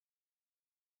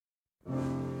Hey.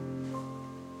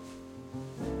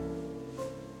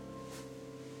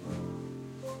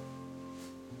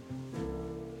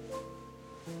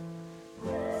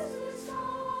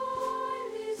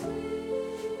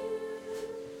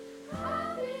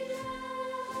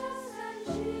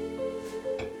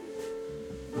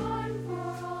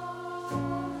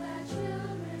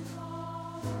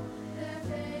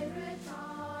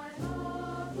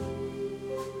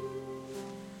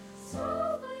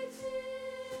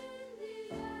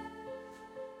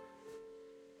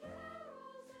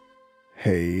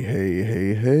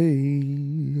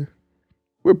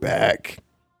 We're back.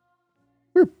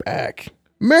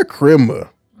 Merry Chrihmuh.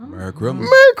 Merry Chrihmuh.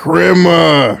 Merry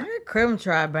Chrihmuh. Merry Chrihmuh,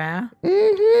 Tory Brown.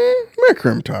 Merry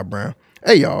Chrihmuh, Tory Brown.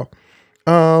 Hey, y'all.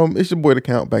 It's your boy, The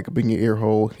Count, back up in your ear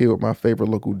hole, here with my favorite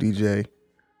local DJ,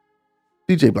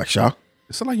 DJ Black Shaw.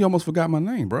 It sounds like you almost forgot my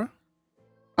name, bro.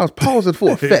 I was pausing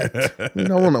for effect. You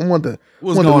know, I wanted to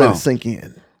let it sink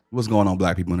in. What's going on,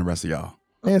 black people and the rest of y'all?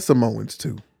 And Samoans,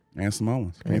 too. And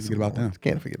Samoans. Can't forget about them.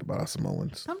 Can't forget about our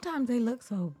Samoans. Sometimes they look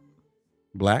so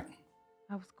black.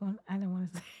 I didn't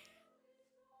want to say.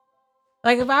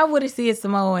 Like, if I would have seen a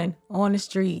Samoan on the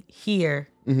street here,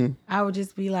 I would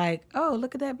just be like, oh,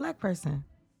 look at that black person.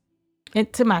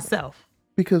 And to myself.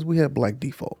 Because we have black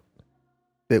default.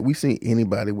 That we see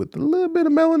anybody with a little bit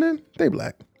of melanin, they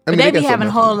black. But they be having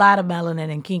a whole lot of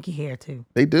melanin and kinky hair, too.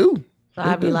 They do. So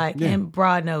I'd be like, and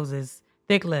broad noses,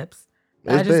 thick lips.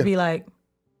 I'd just be like,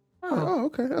 oh,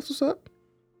 okay. That's what's up.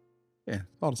 Yeah,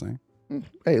 it's all the same.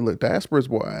 Hey, look, diaspora's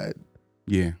wide.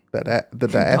 Yeah. The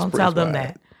diaspora. Don't tell them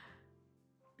that.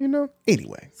 You know?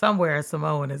 Anyway. Somewhere a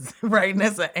Samoan is writing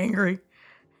us an angry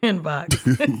inbox.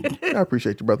 I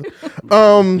appreciate you, brother.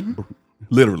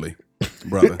 Literally,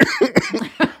 brother.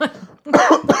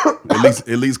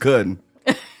 at least cutting.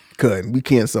 We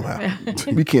can somehow.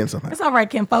 It's all right,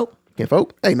 Kinfolk.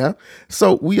 Hey, now.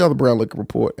 So we are the Brown Liquor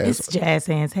Report. It's Jazz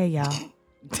Hands. Hey, y'all.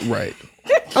 Right.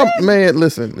 Man,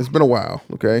 listen, it's been a while,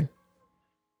 okay?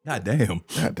 God damn.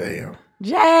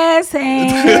 Jazz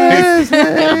Hands.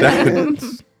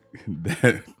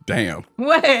 Damn.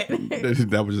 What?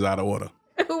 That was just out of order.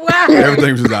 Wow.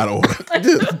 Everything was just out of order.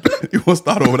 You want to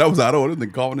start over? That was out of order. They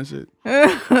calling this shit.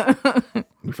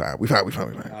 We fine.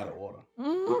 Out of order.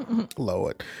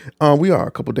 Lord. We are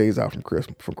a couple days out from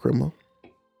Chrihmuh.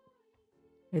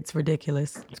 It's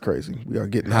ridiculous. It's crazy. We are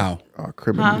getting our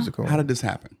Chrihmuh music on. How did this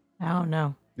happen? I don't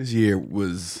know. This year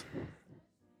was...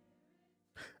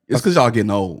 It's because y'all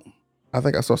getting old. I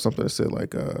think I saw something that said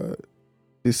like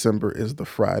December is the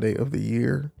Friday of the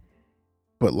year.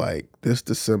 But like this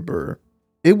December,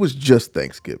 it was just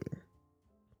Thanksgiving.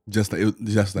 Just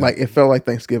like it felt like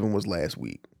Thanksgiving was last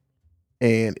week.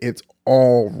 And it's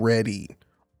already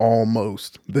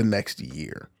almost the next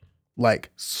year.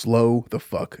 Like, slow the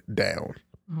fuck down.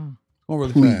 Going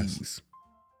really Please. fast.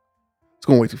 It's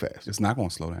going way too fast. It's not going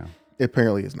to slow down.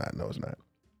 Apparently it's not. No, it's not.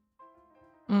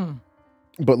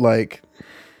 But like,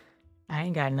 I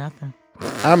ain't got nothing.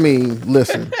 I mean,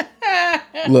 listen.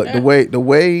 Look, the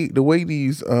way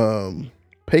these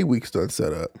pay weeks done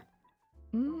set up,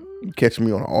 you catch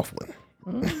me on an off one.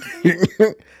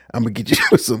 I'm gonna get you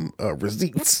with some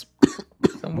receipts.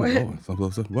 Some what?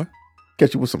 What?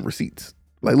 Catch you with some receipts.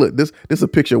 Like, look, this is a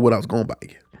picture of what I was going to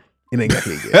buy. It ain't got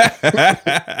here yet.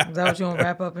 Is that what you want to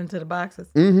wrap up into the boxes?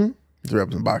 Just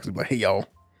wrap some boxes. Like, hey, y'all,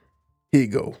 here you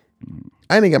go.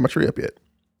 I ain't got my tree up yet.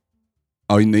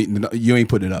 Oh, you ain't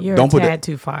putting it up. You're Don't put it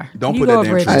too far. Don't put that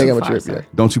damn tree up. I ain't got my tree up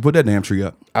yet. Don't you put that damn tree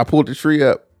up. I pulled the tree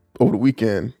up over the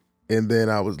weekend, and then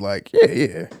I was like,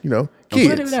 yeah, you know,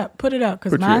 kids. Put it up,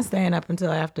 because mine's staying up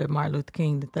until after Martin Luther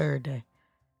King, the third day.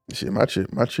 Shit, my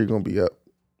tree gonna be up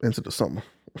into the summer.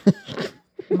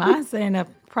 Mine's staying up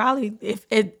probably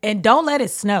and don't let it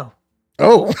snow.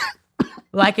 Oh.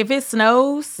 Like if it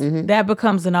snows, that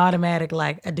becomes an automatic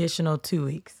like additional 2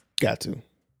 weeks. Got to.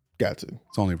 It's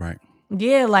only right.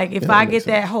 Yeah, like if I get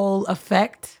that whole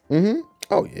effect.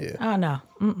 Oh yeah. Oh no.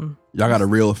 Y'all got a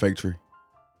real fake tree.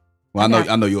 Well,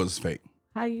 I know yours is fake.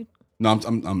 How you? No, I'm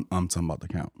talking about the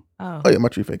count. Oh yeah, my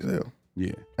tree fake as hell.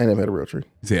 Yeah. I ain't never had a real tree.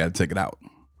 So you had to take it out.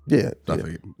 Yeah.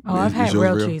 I've had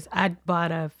real trees. I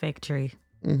bought a fake tree.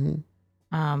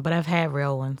 But I've had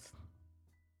real ones.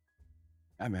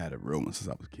 I haven't had a real one since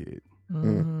I was a kid.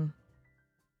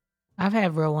 I've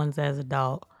had real ones as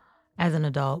an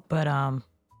adult, but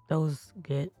those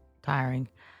get tiring.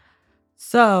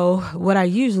 So what I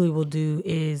usually will do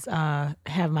is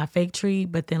have my fake tree,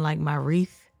 but then like my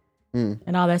wreath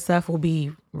and all that stuff will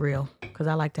be real because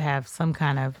I like to have some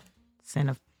kind of scent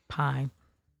of pine.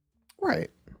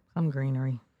 Right. Some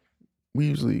greenery. We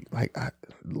usually like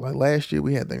last year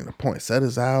we had the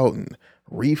poinsettias out and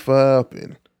reef up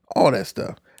and all that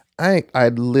stuff. I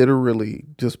literally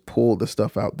just pulled the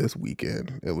stuff out this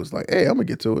weekend. It was like, hey, I'm gonna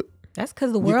get to it. That's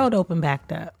because the world opened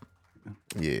back up.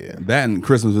 Yeah. That and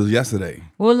Christmas was yesterday.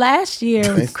 Well, last year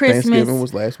was Christmas. Thanksgiving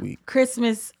was last week.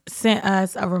 Christmas sent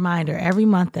us a reminder every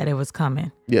month that it was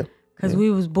coming. Yeah. Because we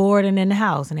was bored and in the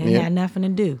house and ain't had nothing to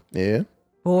do. Yeah.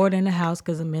 Bored in the house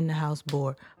because I'm in the house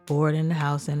bored. Bored in the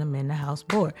house and I'm in the house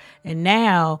bored. And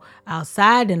now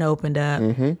outside and opened up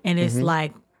and it's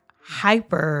like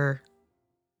hyper.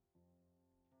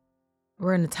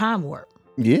 We're in a time warp.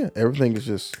 Yeah. Everything is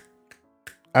just.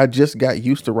 I just got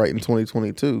used to writing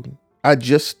 2022. I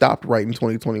just stopped writing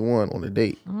 2021 on a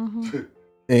date.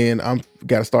 And I'm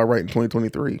got to start writing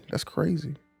 2023. That's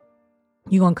crazy.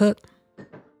 You gonna cook?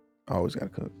 I always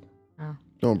got to cook. Oh.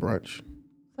 Doing brunch.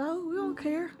 So we don't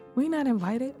care. We not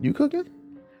invited. You cooking?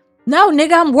 No,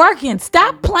 nigga, I'm working.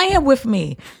 Stop playing with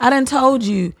me. I done told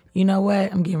you. You know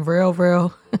what? I'm getting real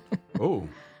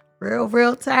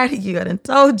tired of you. I done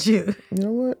told you. You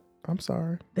know what? I'm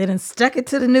sorry. They done stuck it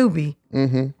to the newbie.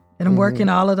 And I'm working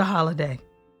all of the holiday.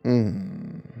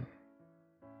 Well,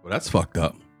 that's fucked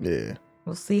up. Yeah.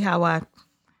 We'll see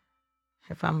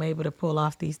if I'm able to pull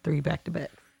off these 3 back to back.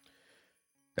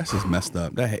 That's just messed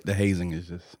up. The hazing is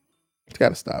just. It's got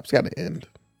to stop. It's got to end.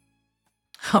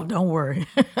 Oh, don't worry.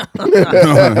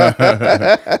 I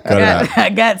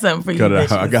got something for you.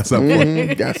 I got something for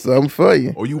you. Got something for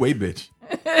you. Oh, you wait, bitch.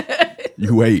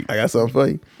 You wait. I got something for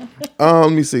you.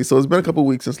 Let me see. So it's been a couple of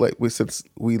weeks since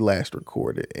we last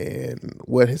recorded, and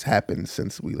what has happened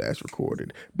since we last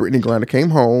recorded? Brittany Griner came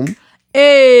home.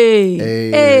 Hey.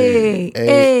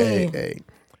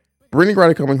 Brittany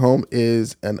Griner coming home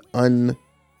is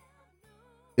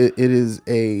it is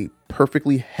a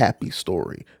perfectly happy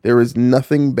story. There is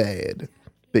nothing bad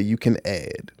that you can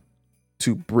add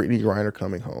to Brittany Griner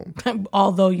coming home.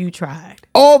 Although you tried.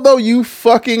 Although you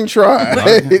fucking tried.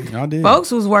 Y'all did. Folks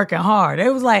was working hard.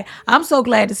 It was like, I'm so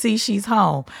glad to see she's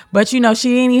home. But she didn't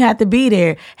even have to be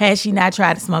there had she not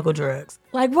tried to smuggle drugs.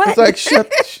 Like what? It's like, stop.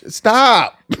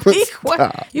 Stop.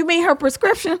 You mean her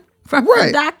prescription from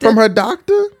her doctor? From her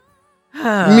doctor?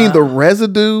 You mean the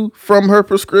residue from her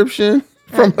prescription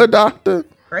from her doctor?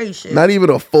 Gracious. Not even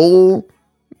a full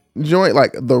joint,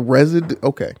 like the residue.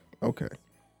 Okay.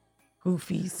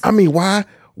 Goofies. I mean, why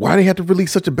they have to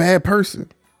release such a bad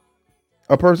person?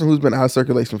 A person who's been out of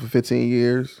circulation for 15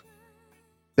 years.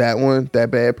 That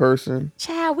bad person.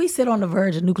 Child, we sit on the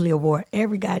verge of nuclear war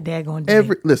every goddamn day.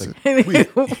 Listen. Every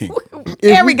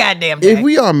goddamn day. If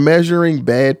we are measuring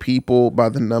bad people by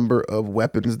the number of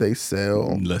weapons they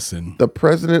sell, listen. The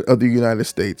president of the United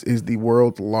States is the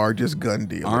world's largest gun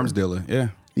dealer. Arms dealer, yeah.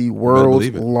 The world's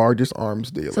largest arms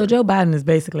dealer. So Joe Biden is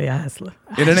basically a hustler.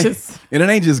 And it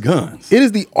ain't just guns. It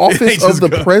is the office of the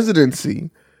presidency.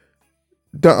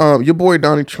 Your boy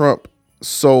Donald Trump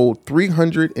sold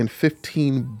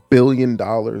 $315 billion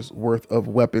worth of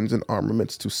weapons and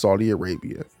armaments to Saudi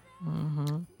Arabia,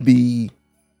 the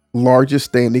largest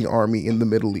standing army in the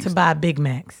Middle East. To buy Big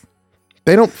Macs.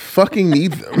 They don't fucking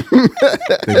need them.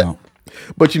 They don't.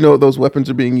 But you know what those weapons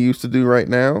are being used to do right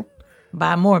now?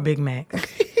 Buy more Big Macs.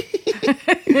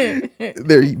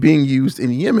 They're being used in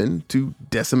Yemen to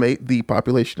decimate the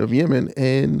population of Yemen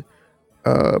and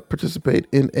participate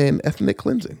in an ethnic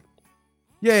cleansing.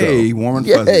 Yay, warm and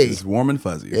fuzzies. Warm and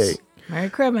fuzzies. Yay. Merry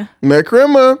Chrihmuh. Merry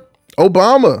Chrihmuh.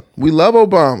 Obama. We love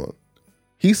Obama.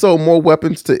 He sold more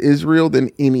weapons to Israel than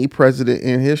any president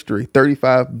in history.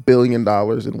 $35 billion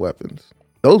in weapons.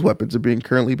 Those weapons are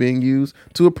currently being used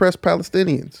to oppress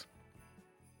Palestinians.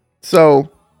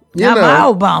 So, Not my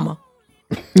Obama.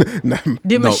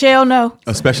 Did Michelle know?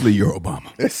 Especially your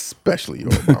Obama. Especially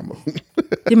your Obama.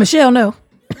 Did Michelle know?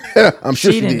 I'm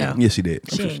sure she didn't did. know. Yes, she did.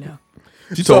 She didn't know.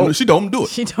 She told him to do it.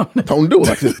 She don't know. Don't do it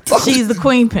like this. Fuck She's the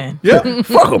queen pin. Yeah.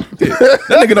 Fuck him. That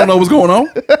nigga don't know what's going on.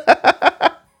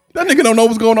 That nigga don't know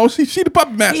what's going on. She the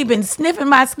puppet master. He been sniffing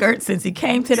my skirt since he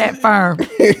came to that firm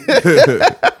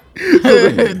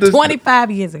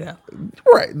 25 years ago.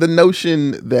 Right. The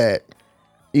notion that,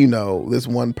 this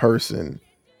one person,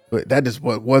 but that just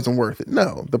wasn't worth it.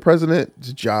 No, the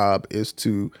president's job is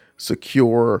to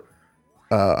secure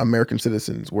American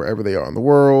citizens wherever they are in the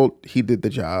world. He did the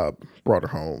job, brought her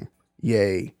home.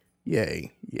 Yay,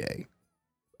 yay, yay.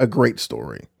 A great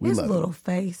story. We His love little it.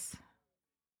 face.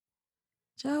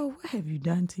 Joe, what have you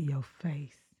done to your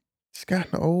face? It's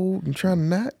gotten old. I'm trying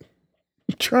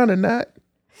to not.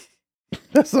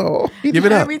 That's all. Give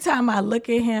it up. Every time I look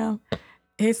at him,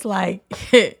 it's like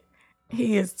he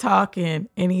is talking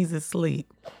and he's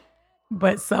asleep.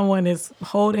 But someone is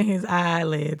holding his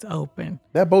eyelids open.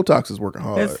 That Botox is working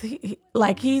hard.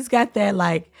 He's got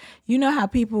that, you know how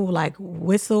people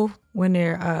whistle when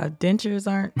their dentures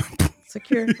aren't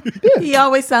secure. He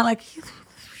always sound like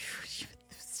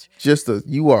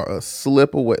you are a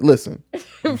slip away. Listen,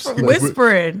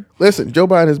 whispering. listen. Joe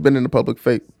Biden has been in the public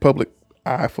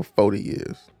eye for 40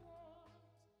 years.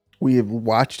 We have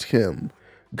watched him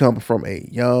come from a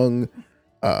young,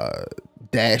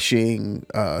 dashing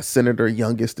senator,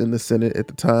 youngest in the Senate at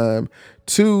the time,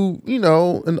 to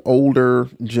an older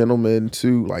gentleman,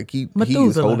 to like he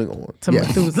is holding on to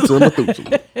Methuselah.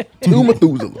 to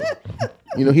Methuselah.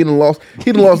 He done lost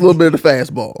a little bit of the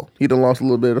fastball.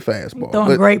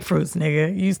 Throwing grapefruits,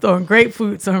 nigga. You throwing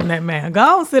grapefruits on that man.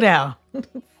 Go on, sit down.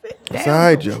 It's all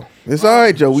right, Joe. It's all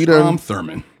right, Joe. Strom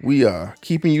Thurmond. We are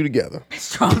keeping you together.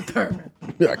 Strom Thurmond.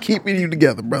 We are keeping you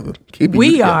together, brother.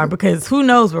 We are, because who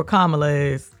knows where Kamala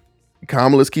is.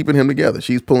 Kamala's keeping him together.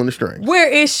 She's pulling the strings. Where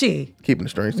is she? Keeping the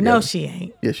strings together. No, she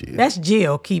ain't. Yes, she is. That's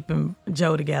Jill keeping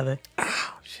Joe together.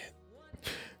 Oh, shit.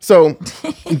 So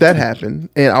that happened.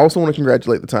 And I also want to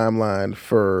congratulate the timeline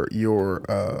for your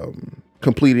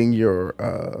completing your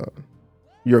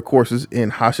courses in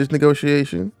hostage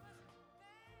negotiation.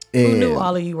 And who knew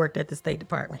all of you worked at the State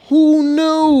Department? Who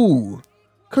knew?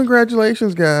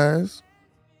 Congratulations, guys.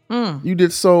 You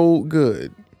did so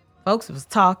good. Folks was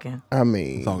talking. I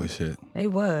mean, talking shit. They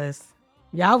was.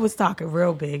 Y'all was talking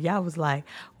real big. Y'all was like,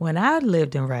 when I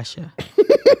lived in Russia.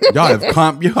 Y'all have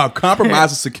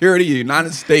compromised the security of the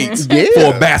United States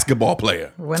for a basketball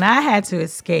player. When I had to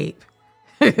escape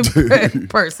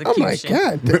persecution.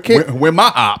 Oh my God. When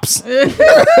my ops.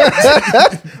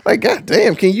 Like, God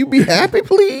damn, can you be happy,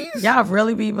 please? Y'all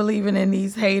really be believing in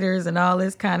these haters and all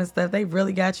this kind of stuff. They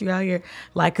really got you out here.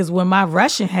 Like, because when my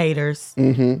Russian haters.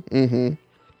 And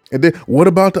then what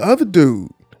about the other dude?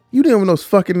 You didn't even know his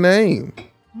fucking name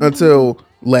until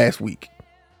last week.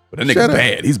 But that nigga's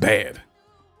bad. He's bad.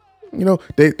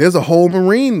 There's a whole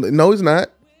Marine. No, he's not.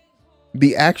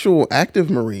 The actual active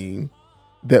Marine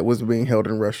that was being held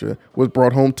in Russia was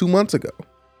brought home 2 months ago.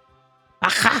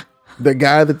 Aha! The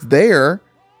guy that's there,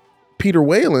 Peter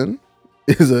Whalen,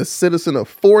 is a citizen of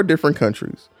 4 different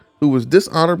countries who was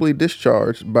dishonorably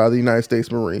discharged by the United States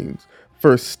Marines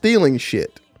for stealing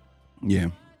shit. Yeah.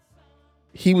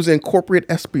 He was in corporate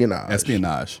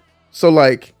espionage. So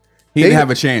like, he didn't have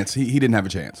a chance. He didn't have a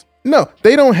chance. No,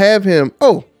 they don't have him.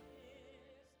 Oh,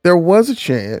 there was a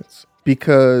chance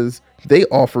because they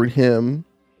offered him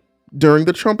during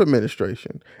the Trump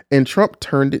administration, and Trump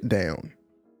turned it down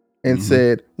and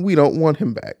said, we don't want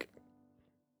him back.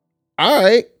 All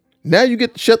right, now you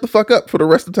get to shut the fuck up for the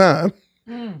rest of the time.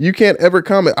 You can't ever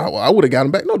comment, I would have got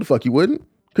him back. No, the fuck you wouldn't,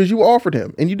 because you offered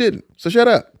him and you didn't. So shut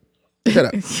up. Shut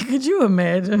up. Could you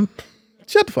imagine?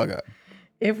 Shut the fuck up.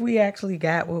 If we actually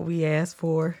got what we asked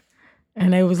for,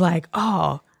 and it was like,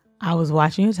 oh, I was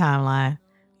watching your timeline.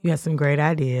 You had some great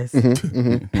ideas.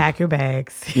 Pack your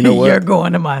bags. You know what? You're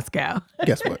going to Moscow.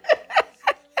 Guess what?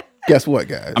 Guess what,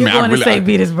 guys? You're going to St.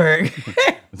 Petersburg.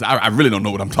 I really don't know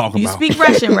what I'm talking about. You speak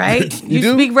Russian, right?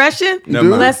 You speak Russian? You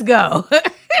do? Let's go.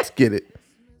 Let's get it.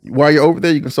 While you're over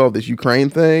there, you can solve this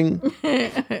Ukraine thing.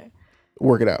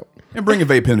 Work it out. And bring a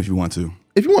vape pen if you want to.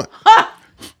 If you want.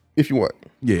 If you want.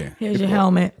 Yeah. Here's your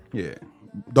helmet. Yeah.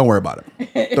 Don't worry about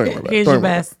it. Don't worry about it. Here's your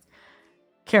best.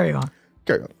 Carry on.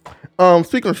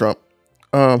 Speaking of Trump,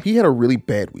 he had a really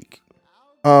bad week.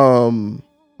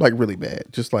 Like really bad.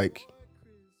 Just like,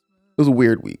 it was a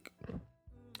weird week.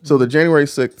 So the January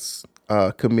 6th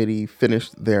committee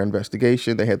finished their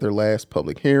investigation. They had their last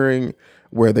public hearing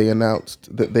where they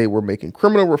announced that they were making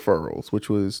criminal referrals, which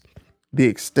was the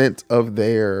extent of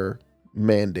their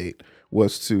mandate,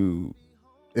 was to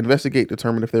investigate,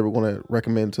 determine if they were going to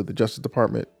recommend to the Justice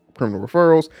Department criminal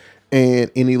referrals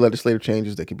and any legislative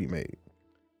changes that could be made.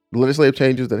 The legislative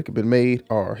changes that have been made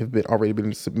have already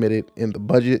been submitted in the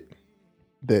budget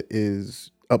that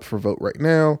is up for vote right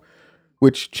now,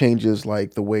 which changes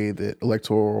like the way that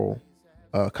electoral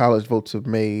college votes have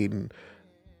made and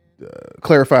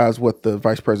clarifies what the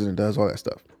vice president does, all that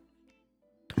stuff.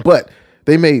 But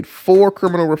they made 4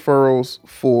 criminal referrals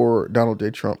for Donald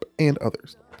J. Trump and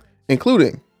others,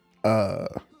 including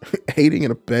aiding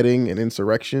and abetting an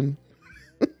insurrection.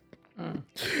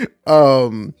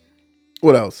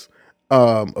 What else?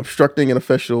 Obstructing an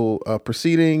official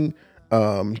proceeding,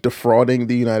 defrauding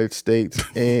the United States,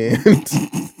 and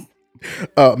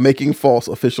making false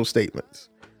official statements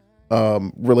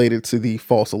related to the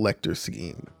false elector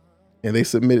scheme. And they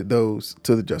submitted those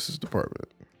to the Justice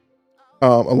Department,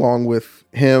 along with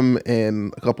him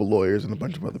and a couple lawyers and a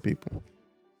bunch of other people.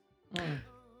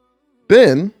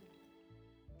 Then,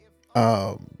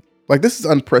 like, this is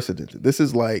unprecedented. This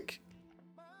is like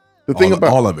the thing about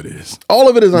all of it is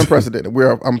unprecedented.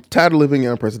 I'm tired of living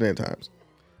in unprecedented times.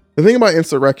 The thing about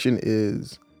insurrection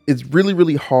is it's really,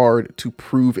 really hard to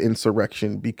prove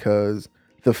insurrection because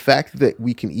the fact that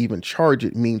we can even charge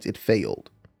it means it failed.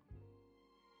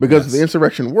 Because if the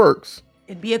insurrection works,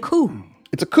 it'd be a coup.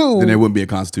 It's a coup. Then there wouldn't be a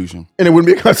constitution. And it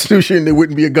wouldn't be a constitution. There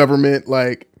wouldn't be a government.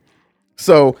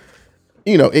 So,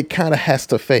 it kind of has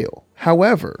to fail.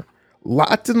 However,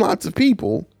 lots and lots of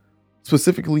people,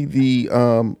 specifically the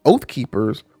Oath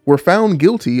Keepers, were found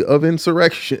guilty of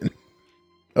insurrection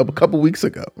a couple weeks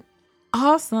ago.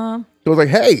 Awesome. So it was like,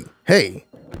 hey,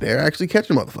 they're actually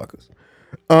catching motherfuckers.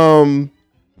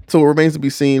 So it remains to be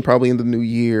seen. Probably in the new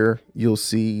year, you'll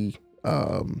see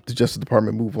the Justice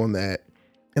Department move on that.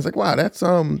 It's like, wow, that's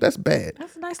bad.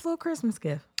 That's a nice little Christmas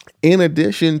gift. In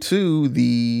addition to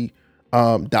the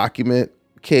document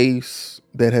case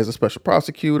that has a special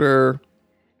prosecutor,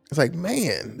 it's like,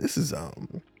 man, this is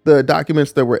the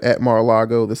documents that were at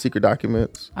Mar-a-Lago, the secret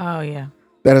documents. Oh yeah.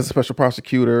 That has a special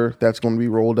prosecutor that's going to be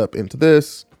rolled up into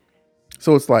this.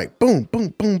 So it's like boom,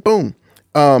 boom, boom, boom.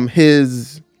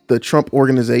 The Trump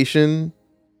organization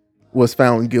was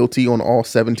found guilty on all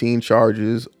 17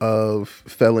 charges of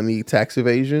felony tax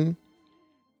evasion.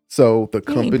 So the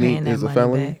company is a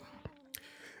felon. Back.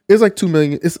 It's like $2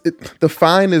 million. The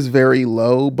fine is very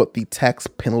low, but the tax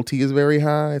penalty is very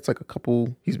high. It's like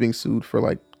he's being sued for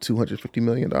like $250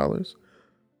 million.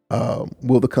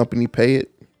 Will the company pay it?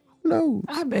 Who knows?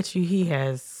 I bet you he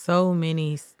has so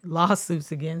many lawsuits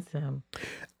against him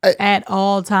at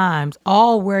all times,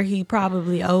 all where he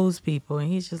probably owes people.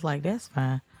 And he's just like, that's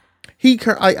fine.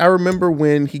 I remember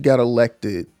when he got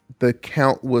elected, the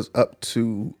count was up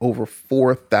to over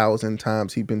 4,000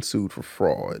 times he'd been sued for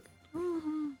fraud.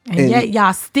 Mm-hmm. And yet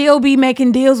y'all still be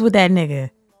making deals with that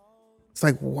nigga. It's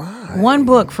like, why? One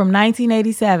book from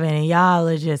 1987 and y'all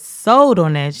are just sold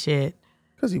on that shit.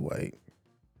 Because he white.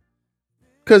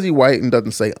 Because he white and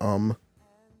doesn't say And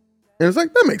it's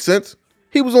like, that makes sense.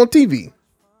 He was on TV.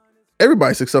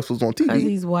 Everybody successful was on TV. Because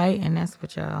he's white and that's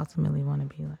what y'all ultimately want to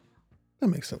be like. That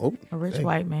makes sense. Oh, a rich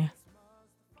white man.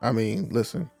 I mean,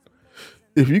 listen.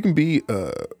 If you can be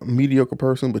a mediocre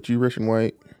person, but you rich and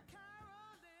white.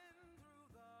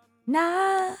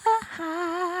 Night.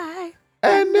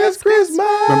 And this Christmas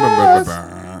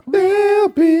will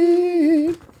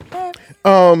be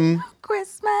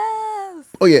Christmas.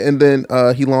 Oh yeah, and then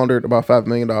he laundered about $5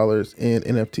 million in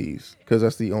NFTs because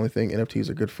that's the only thing NFTs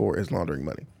are good for is laundering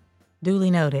money.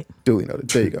 Duly noted.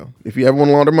 There you go. If you ever want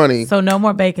to launder money, so no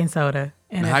more baking soda.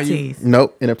 NFTs.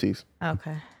 Nope, NFTs.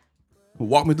 Okay.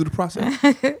 Walk me through the process.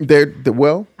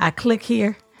 Well. I click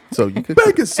here. So you could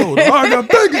baking soda. I got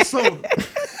baking soda.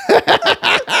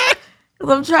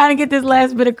 I'm trying to get this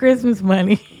last bit of Christmas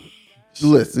money.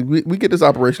 Listen, we get this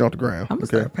operation off the ground. I'm gonna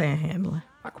start panhandling.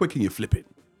 How quick can you flip it?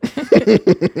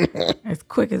 As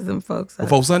quick as them folks.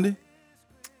 Before Sunday?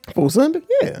 Before Sunday?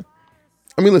 Yeah.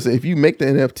 I mean, listen, if you make the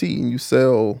NFT and you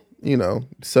sell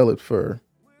it for,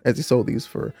 as he sold these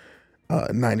for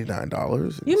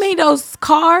 $99. You mean those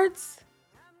cards?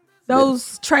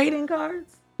 Those trading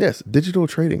cards? Yes, digital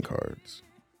trading cards.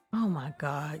 Oh my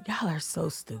God. Y'all are so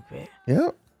stupid.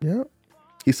 Yep.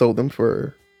 He sold them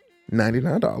for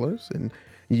 $99. And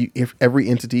if every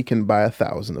entity can buy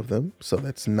 1,000 of them, so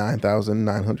that's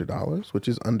 $9,900, which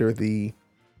is under the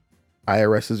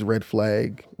IRS's red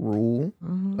flag rule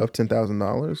of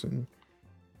 $10,000, and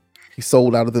he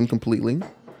sold out of them completely.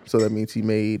 So that means he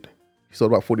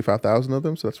sold about 45,000 of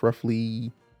them. So that's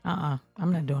roughly. I'm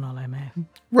not doing all that math.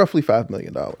 Roughly $5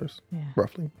 million. Yeah.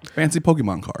 Roughly. Fancy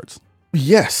Pokemon cards.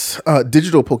 Yes,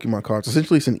 digital Pokemon cards.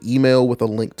 Essentially, it's an email with a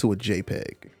link to a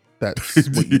JPEG. That's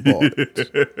what you bought.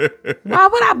 Why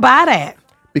would I buy that?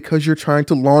 Because you're trying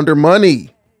to launder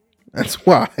money. That's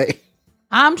why.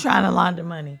 I'm trying to launder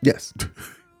money. Yes.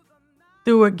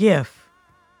 Through a gift.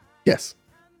 Yes.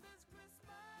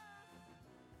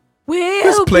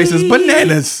 This place is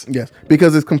bananas. Yes,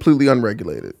 because it's completely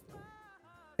unregulated.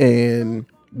 And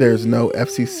there's no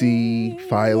FCC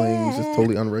filings. It's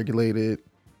totally unregulated.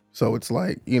 So it's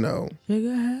like, it's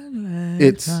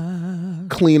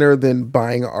cleaner than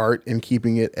buying art and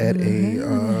keeping it at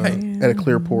a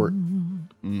clear port.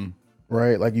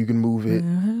 Right? Like you can move it.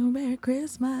 Merry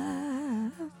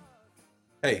Christmas.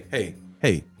 Hey.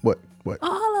 What?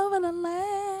 All over the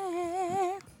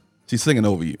land. She's singing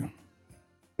over you.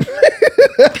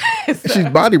 She's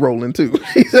body rolling too.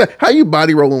 She said, "How you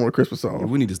body rolling on a Christmas song?"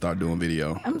 We need to start doing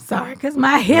video. I'm sorry, because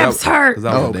my hips hurt.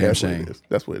 That was a damn shame.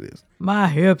 That's what it is. My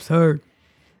hips hurt.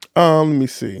 Let me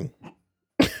see.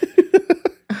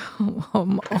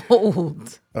 I'm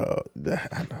old.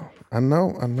 I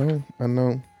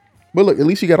know. But look, at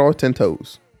least you got all 10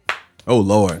 toes. Oh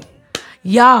Lord.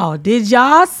 Y'all, did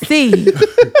y'all see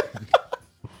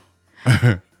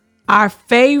Our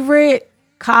favorite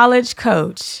college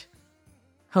coach,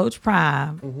 Coach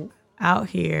Prime, out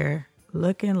here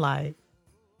looking like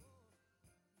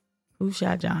who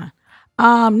shot John?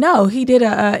 No, he did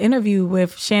a interview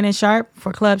with Shannon Sharp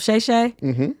for Club Shay Shay.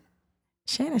 Mm-hmm.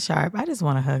 Shannon Sharp, I just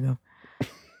want to hug him.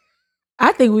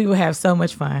 I think we would have so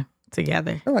much fun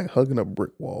together. I like hugging a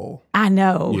brick wall. I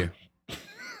know. Yeah.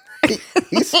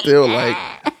 He's still like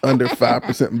under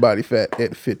 5% body fat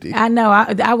at 50. I know.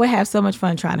 I would have so much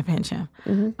fun trying to pinch him.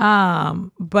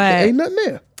 But Ain't nothing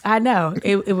there. I know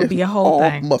it would be a whole All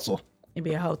thing. muscle. It'd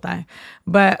be a whole thing.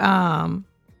 But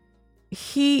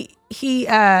he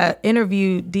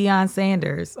interviewed Deion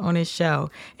Sanders on his show,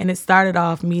 and it started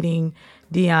off meeting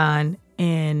Deion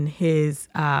in his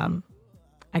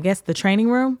I guess the training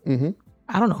room. Mm-hmm.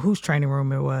 I don't know whose training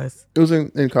room it was. It was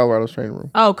in Colorado's training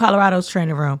room. Oh, Colorado's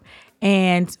training room.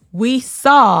 And we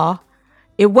saw,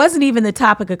 it wasn't even the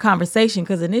topic of conversation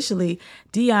because initially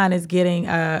Deion is getting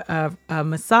a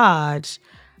massage,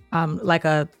 like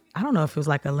I don't know if it was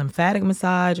like a lymphatic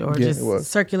massage or just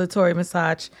circulatory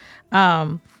massage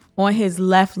on his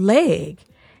left leg.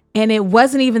 And it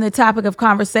wasn't even the topic of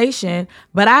conversation,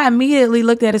 but I immediately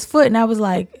looked at his foot and I was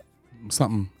like,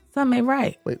 Something ain't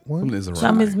right. Wait,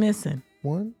 Something is missing.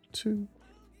 1, 2.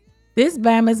 This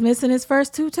Bama's missing his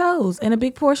first 2 toes and a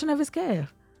big portion of his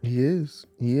calf. He is.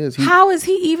 How is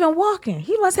he even walking?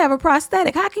 He must have a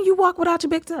prosthetic. How can you walk without your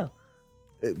big toe?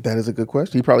 That is a good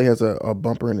question. He probably has a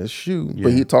bumper in his shoe. Yeah.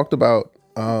 But he talked about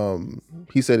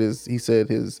he said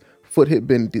his foot had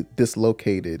been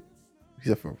dislocated. He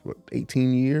said for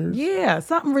 18 years. Yeah,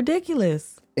 something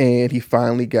ridiculous. And he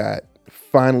finally got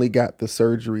the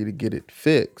surgery to get it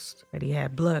fixed. But he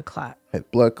had blood clot.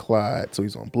 So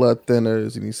he's on blood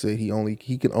thinners, and he said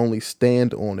he can only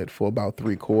stand on it for about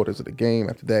 3/4 of the game.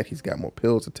 After that, he's got more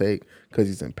pills to take because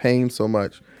he's in pain so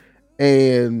much.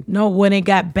 And no, when it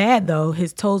got bad though,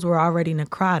 his toes were already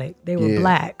necrotic. They were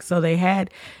black, so they had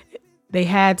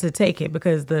to take it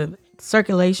because the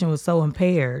circulation was so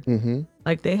impaired. Mm-hmm.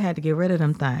 Like they had to get rid of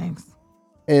them things.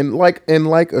 And like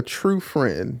a true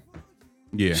friend.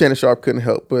 Yeah, Shannon Sharp couldn't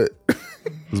help but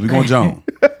because we going Joan.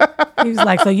 He was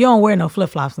like, "So you don't wear no flip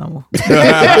flops no more."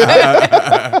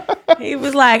 He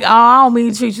was like, "Oh, I don't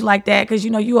mean to treat you like that because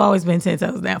you always been 10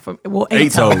 toes down for me. Well,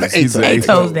 8 toes. 8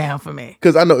 toes down for me.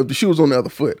 Because I know if the shoe was on the other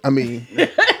foot, I mean,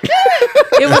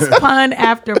 it was pun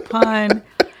after pun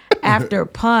after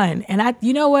pun. And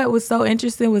you know what was so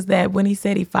interesting was that when he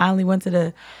said he finally went to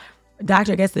the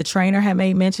doctor, I guess the trainer had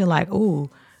made mention like, "Ooh,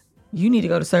 you need to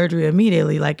go to surgery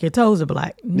immediately. Like your toes are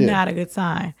black. Yeah. Not a good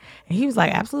sign." And he was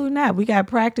like, "Absolutely not. We got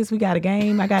practice. We got a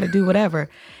game. I got to do whatever."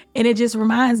 And it just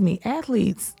reminds me,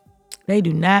 athletes, they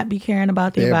do not be caring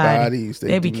about their bodies.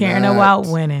 They be caring about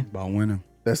winning.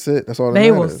 That's it. That's all.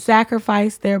 They will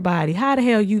sacrifice their body. How the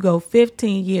hell you go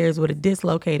 15 years with a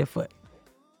dislocated foot?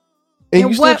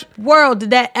 And in what world did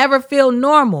that ever feel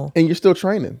normal? And you're still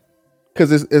training,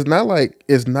 because it's not like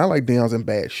Deion's in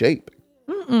bad shape.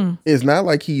 Mm-mm. It's not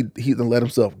like he let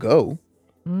himself go.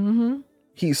 Mm-hmm.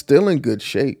 He's still in good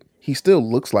shape. He still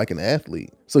looks like an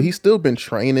athlete. So he's still been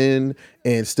training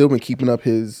and still been keeping up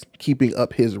his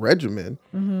regimen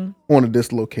on a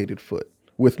dislocated foot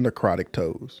with necrotic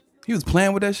toes. He was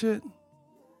playing with that shit.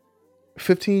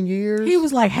 15 years. He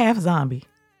was like half zombie.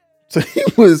 So he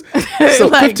was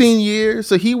like, 15 years.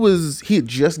 So he had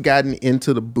just gotten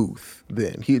into the booth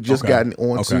then. He had just gotten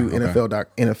onto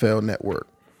NFL Network.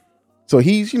 So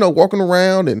he's, walking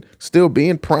around and still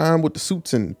being prime with the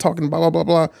suits and talking blah, blah, blah,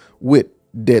 blah with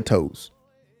dead toes.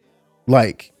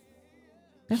 Like.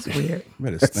 That's weird.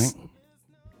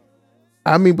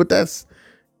 I mean, but that's,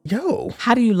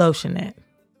 How do you lotion that?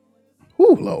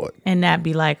 Oh, Lord. And not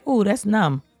be like, oh, that's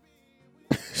numb.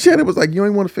 Shannon was like, you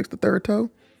ain't want to fix the third toe?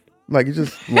 Like, it's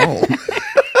just long.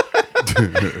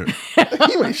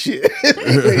 You ain't shit.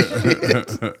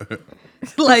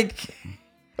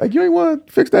 Like you ain't want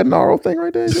to fix that gnarl thing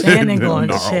right there? Shannon going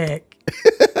to check.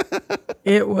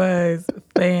 It was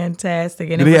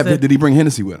fantastic. And did he bring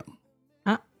Hennessy with him?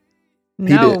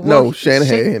 No, Shannon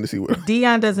had Hennessy with him.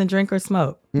 Deion doesn't drink or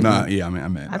smoke. Nah, yeah, I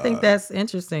mean, I think that's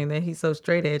interesting that he's so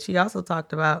straight edge. He also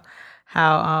talked about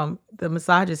how the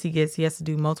massages he gets, he has to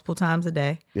do multiple times a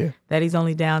day. Yeah. That he's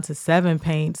only down to 7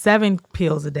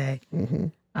 pills a day,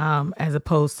 as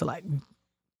opposed to like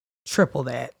triple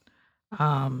that.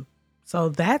 So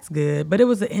that's good. But it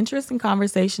was an interesting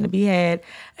conversation to be had,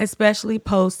 especially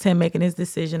post him making his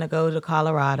decision to go to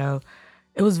Colorado.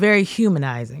 It was very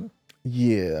humanizing.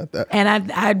 Yeah.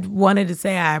 And I wanted to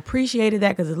say I appreciated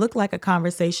that because it looked like a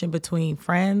conversation between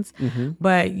friends,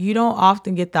 but you don't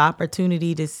often get the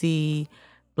opportunity to see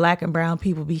Black and brown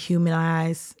people be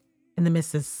humanized in the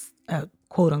midst of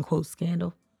quote unquote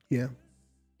scandal. Yeah.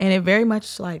 And it very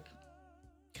much like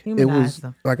humanized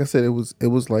them. Like I said, it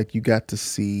was like you got to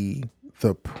see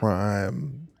the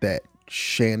prime that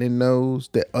Shannon knows,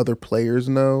 that other players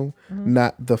know,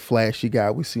 not the flashy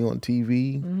guy we see on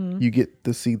TV. You get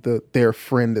to see their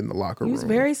friend in the locker room. He was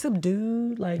very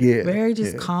subdued, like very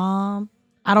just calm.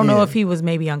 I don't know if he was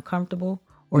maybe uncomfortable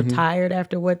or tired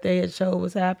after what they had showed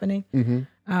was happening.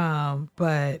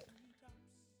 But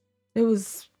it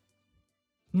was,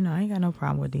 I ain't got no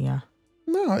problem with Deion.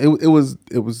 No, it was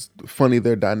funny,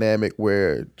 their dynamic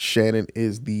where Shannon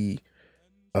is the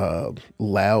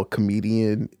loud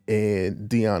comedian and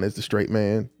Deion is the straight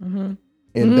man.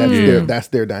 And that's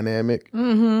their dynamic.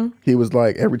 He was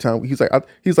like, every time he's like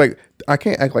I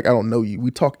can't act like I don't know you.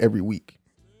 We talk every week.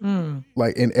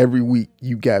 Like, and every week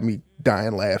you got me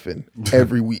dying laughing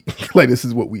every week. Like, this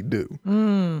is what we do.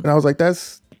 And I was like, I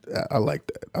like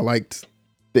that. I liked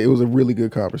that. It was a really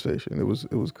good conversation. It was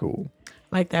cool.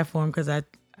 Like that for him because I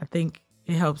think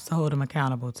it helps to hold him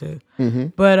accountable too.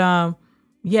 But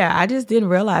yeah, I just didn't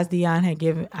realize Deion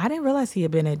I didn't realize he had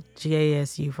been at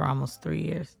GASU for almost 3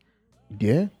 years.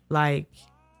 Yeah. Like,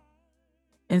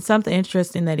 and something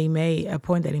interesting that he made, a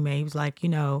point that he made, he was like,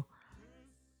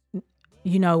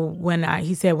 when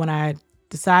I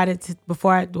decided to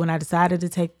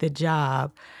take the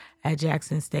job at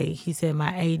Jackson State, he said,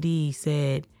 my AD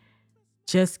said,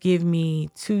 just give me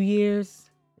 2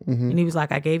 years. And he was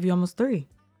like, I gave you almost 3.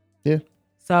 Yeah.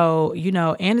 So,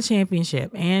 and a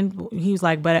championship. And he was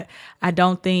like, but I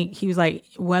don't think, he was like,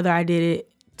 whether I did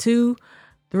it 2,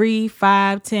 3,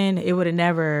 5, 10, it would have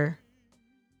never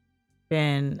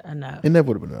been enough. It never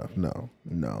would have been enough.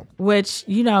 No. Which,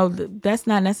 that's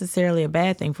not necessarily a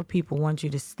bad thing for people who want you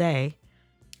to stay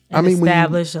and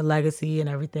establish a legacy and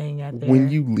everything out there. When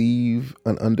you leave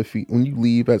an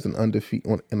as an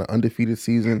undefeated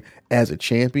season as a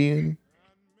champion,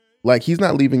 like, he's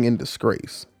not leaving in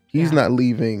disgrace. He's not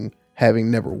leaving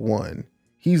having never won.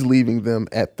 He's leaving them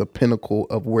at the pinnacle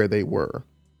of where they were.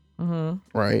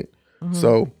 Right?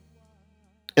 So,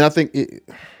 and I think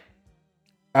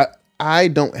I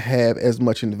don't have as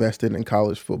much invested in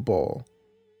college football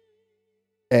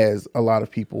as a lot of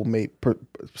people may,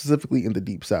 specifically in the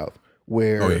Deep South,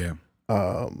 where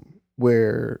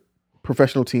where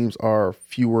professional teams are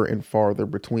fewer and farther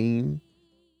between.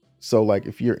 So, like,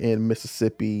 if you're in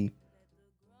Mississippi,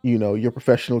 your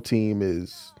professional team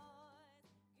is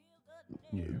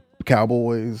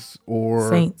Cowboys or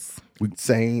Saints.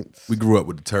 We grew up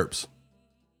with the Terps.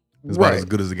 It's about as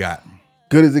good as it got.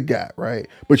 Good as it got, right?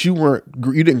 But you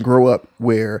didn't grow up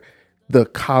where the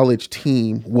college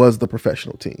team was the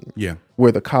professional team. Yeah.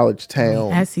 Where the college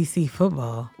town. SEC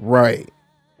football. Right.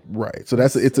 So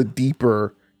it's a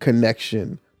deeper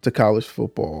connection to college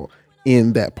football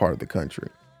in that part of the country.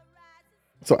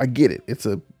 So I get it. It's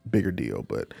a bigger deal,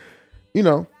 but it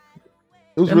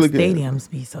was really good. Stadiums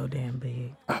be so damn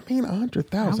big. I mean,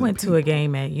 100,000. I went to a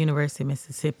game at University of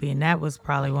Mississippi, and that was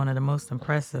probably one of the most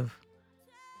impressive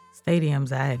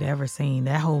stadiums I had ever seen.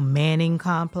 That whole Manning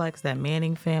complex, that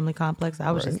Manning family complex, I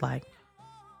was just like,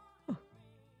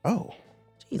 oh,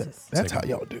 Jesus. That's how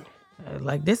y'all do.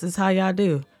 Like, this is how y'all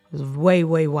do. It was way,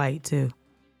 way white, too.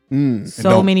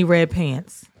 So many red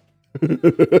pants.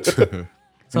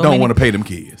 Don't want to pay them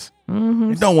kids.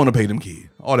 You don't want to pay them kids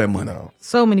all that money. No.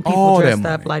 So many people dressed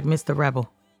up like Mr. Rebel.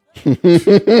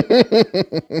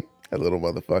 That little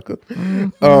motherfucker.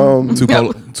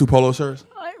 Two polo shirts.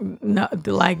 No,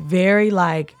 like very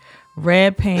like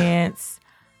red pants,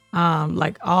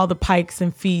 like all the pikes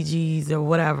and Fijis or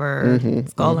whatever,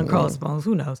 skull and crossbones,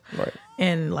 who knows? Right.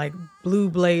 And like blue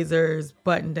blazers,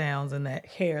 button downs, and that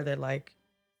hair that like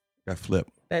got flip.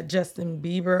 That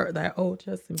old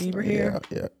Justin Bieber hair.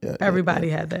 Yeah. Everybody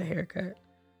had that haircut.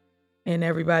 And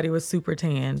everybody was super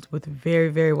tanned with very,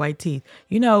 very white teeth.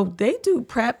 They do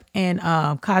prep and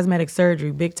cosmetic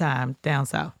surgery big time down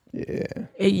south. Yeah.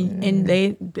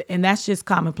 And that's just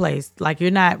commonplace. Like,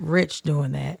 you're not rich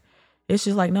doing that. It's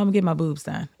just like, no, I'm gonna get my boobs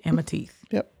done and my teeth.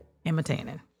 Yep. And my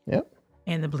tanning. Yep.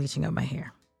 And the bleaching of my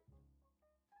hair.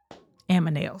 And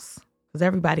my nails. Because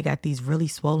everybody got these really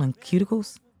swollen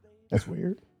cuticles. That's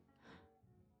weird.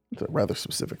 It's a rather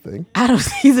specific thing. I don't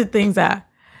see the things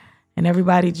and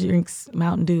everybody drinks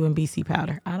Mountain Dew and BC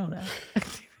powder. I don't know.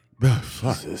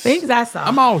 Things I saw.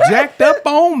 I'm all jacked up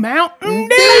on Mountain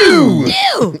Dew.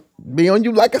 Be on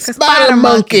you like a spider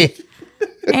monkey.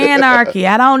 Anarchy.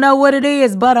 I don't know what it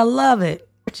is, but I love it.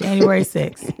 January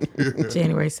 6th.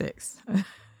 January 6th.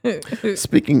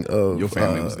 Speaking of your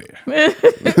family was there.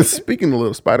 Speaking of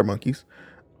little spider monkeys,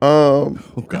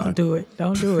 Don't do it.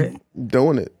 Don't do it.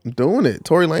 Doing it.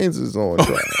 Tory Lanez is on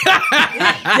trial.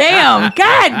 Damn.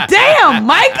 God damn,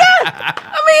 Micah.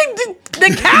 I mean, the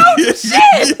couch.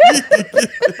 Shit.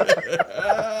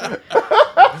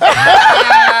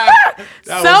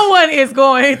 Someone is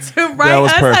going to write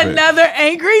us perfect. another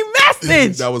angry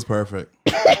message. That was perfect.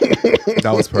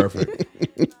 That was perfect.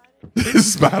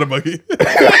 Spider monkey.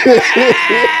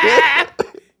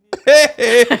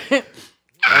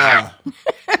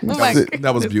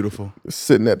 That was beautiful.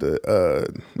 Sitting at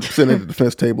the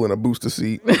defense table in a booster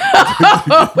seat. Would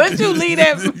you leave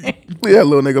that man? Leave that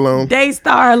little nigga alone.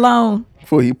 Daystar alone.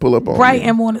 Before he pull up on Bright me.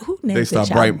 and Morning. Who named Daystar that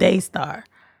child? Bright. Daystar.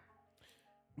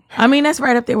 I mean, that's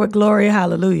right up there with Gloria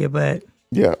Hallelujah, but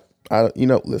Yeah.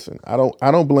 Listen, I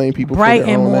don't blame people Bright for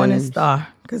their and own Morning names. Star,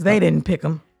 because they didn't pick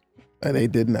them. And they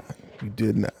did not. You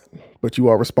did not. But you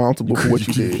are responsible for what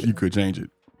you did. You could change it.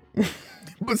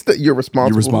 But still, you're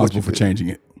responsible. You're responsible for for what you changing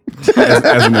it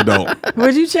as an adult.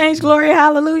 Would you change Gloria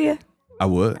Hallelujah? I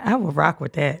would. I would rock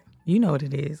with that. You know what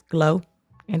it is. Glow.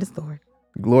 End of story.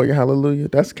 did. Gloria Hallelujah.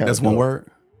 That's kind of That's one word.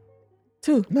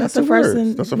 Two. No, That's two the first words.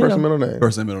 and That's the first and middle name.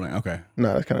 First and middle name. Okay.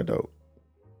 No, that's kind of dope.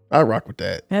 I rock with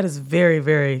that. That is very,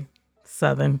 very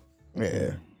Southern.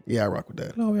 Yeah. Yeah, I rock with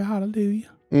that. Gloria hallelujah.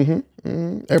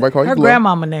 Everybody call you Her Glow.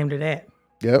 grandmama named her that.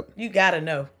 Yep. You gotta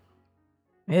know.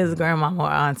 His grandmama or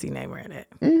auntie named her that.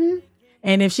 Mm-hmm.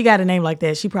 And if she got a name like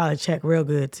that, she probably checked real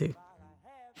good too.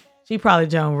 She probably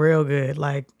Joan real good.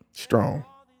 Like, Strong.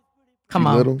 come She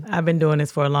on. little. I've been doing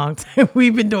this for a long time.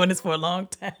 We've been doing this for a long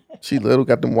time. She little,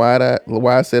 got them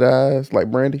wide set eyes like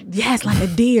Brandy. Yes, like a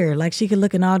deer. Like she could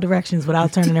look in all directions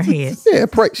without turning her head. Yeah,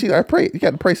 pray. You got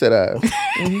the pray set eyes.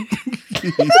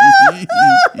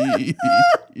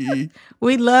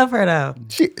 We love her though.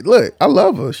 I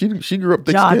love her. She grew up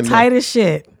thick Y'all skin. tight as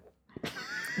shit.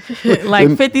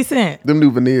 Like 50 Cent. Them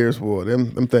new veneers, boy.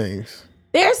 Them things.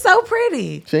 They're so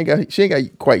pretty. She ain't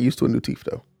got quite used to a new teeth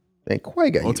though. They ain't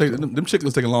quite got used to Them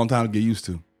chicklets take a long time to get used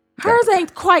to. Hers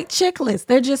ain't quite chicklets.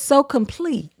 They're just so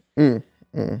complete. Yeah,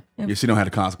 she don't have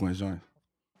the consequence, joint.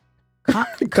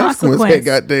 Consequence had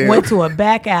goddamn- went to a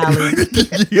back alley.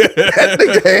 That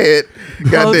nigga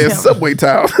had goddamn Hotel. Subway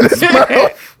towel in his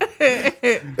mouth.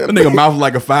 That nigga mouth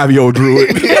like a 5-year-old druid.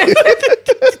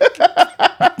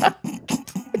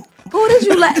 Who did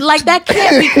you like? That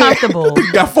can't be comfortable.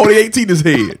 Got 48 teeth in his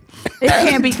head. It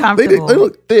can't be They comfortable.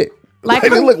 look thick. Like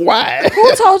Like they look wide.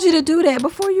 Who told you to do that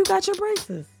before you got your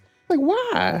braces? Like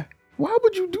why? Why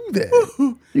would you do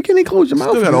that? You can't even close your mouth.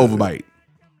 Still got an good. overbite.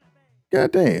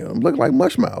 Goddamn, look like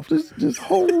mush mouth. Just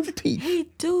whole teeth. He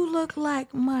do look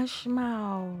like mush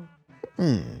mouth.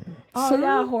 Oh, So-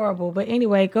 y'all horrible. But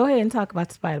anyway, go ahead and talk about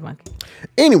the spider monkey.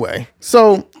 Anyway,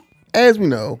 so as we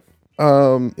know,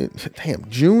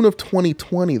 June of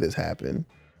 2020 this happened.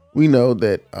 We know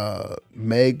that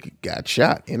Meg got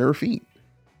shot in her feet.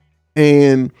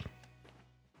 And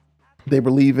they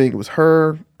were leaving. It was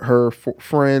her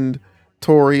friend,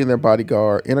 Tory, and their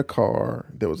bodyguard in a car.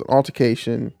 There was an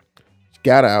altercation. She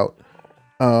got out.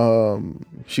 There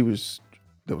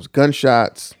was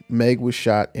gunshots. Meg was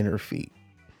shot in her feet.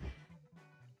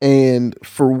 And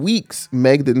for weeks,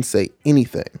 Meg didn't say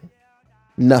anything.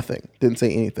 Nothing. Didn't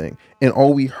say anything. And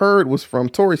all we heard was from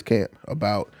Tory's camp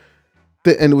about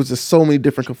and it was just so many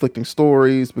different conflicting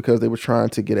stories because they were trying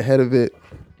to get ahead of it.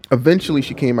 Eventually,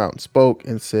 she came out and spoke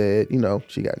and said,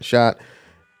 she got shot.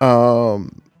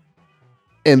 And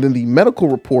then the medical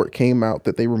report came out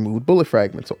that they removed bullet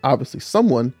fragments. So obviously,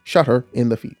 someone shot her in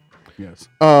the feet. Yes.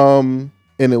 And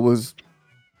it was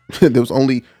there was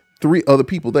only 3 other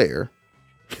people there.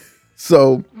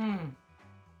 So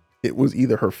it was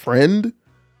either her friend,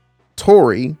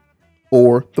 Tory,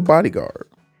 or the bodyguard.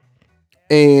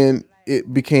 And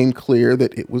it became clear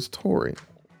that it was Tory.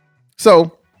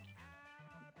 So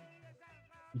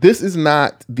this is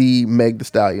not the Meg Thee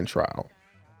Stallion trial.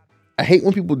 I hate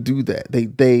when people do that. They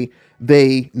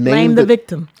Blame the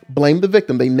victim. Blame the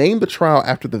victim. They named the trial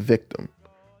after the victim.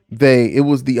 It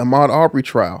was the Ahmaud Arbery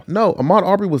trial. No, Ahmaud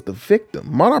Arbery was the victim.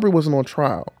 Ahmaud Arbery wasn't on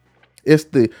trial. It's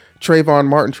the Trayvon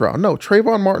Martin trial. No,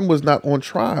 Trayvon Martin was not on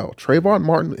trial. Trayvon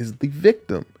Martin is the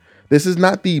victim. This is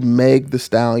not the Meg Thee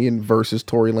Stallion versus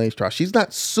Tory Lanez trial. She's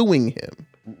not suing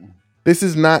him. This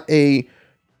is not a...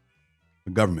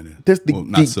 The government is.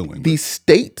 Not suing. The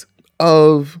state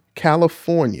of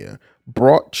California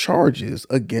brought charges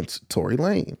against Tory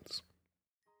Lanez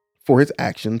for his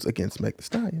actions against Meg Thee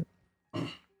Stallion.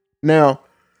 Now,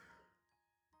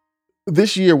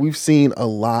 this year we've seen a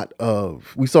lot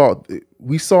of... We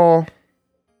saw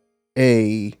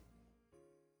a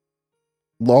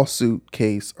lawsuit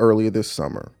case earlier this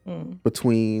summer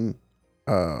between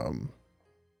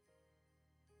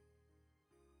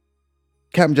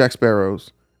Captain Jack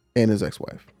Sparrow's and his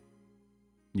ex-wife.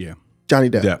 Yeah. Johnny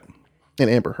Depp and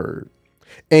Amber Heard.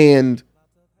 And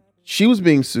she was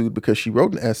being sued because she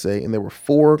wrote an essay and there were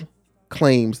 4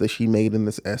 claims that she made in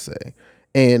this essay.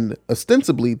 And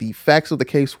ostensibly, the facts of the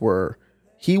case were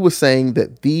he was saying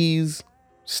that these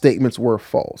statements were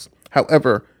false.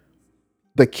 However,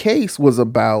 the case was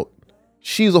about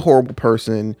she's a horrible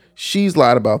person. She's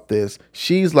lied about this.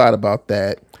 She's lied about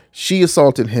that. She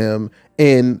assaulted him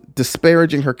and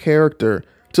disparaging her character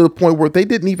to the point where they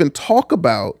didn't even talk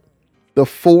about the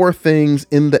 4 things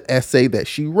in the essay that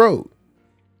she wrote.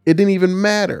 It didn't even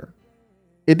matter.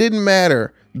 It didn't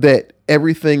matter that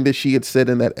everything that she had said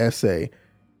in that essay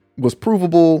was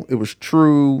provable. It was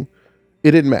true.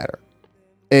 It didn't matter.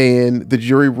 And the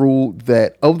jury ruled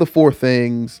that of the 4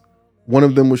 things, 1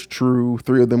 of them was true,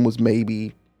 3 of them was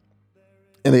maybe,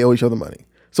 and they owe each other money.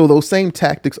 So those same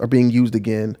tactics are being used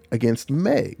again against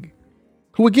Meg,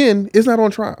 who again is not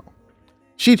on trial.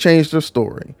 She changed her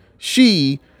story.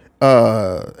 She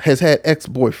has had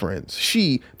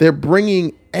ex-boyfriends. They're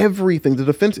bringing everything. The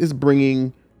defense is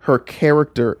bringing her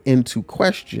character into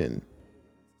question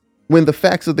when the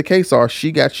facts of the case are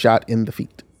she got shot in the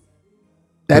feet.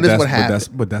 That is what happened.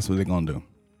 But that's what they're gonna do.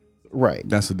 Right.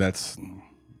 That's what they're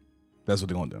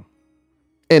gonna do.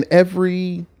 And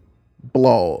every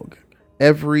blog,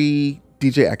 every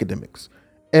DJ Academics,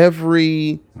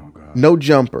 every No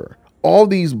Jumper, all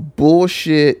these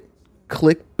bullshit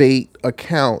clickbait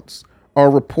accounts are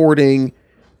reporting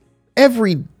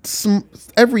every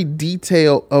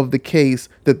detail of the case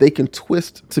that they can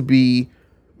twist to be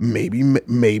maybe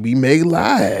Meg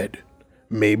lied.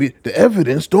 Maybe the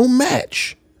evidence don't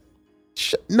match.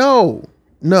 No.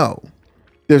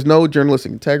 There's no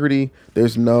journalistic integrity.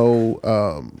 There's no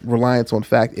reliance on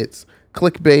fact. It's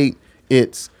clickbait.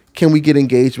 It's can we get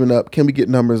engagement up? Can we get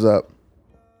numbers up?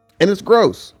 And it's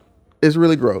gross. It's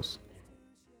really gross.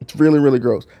 It's really, really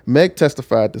gross. Meg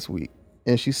testified this week,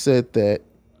 and she said that,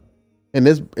 and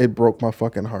it broke my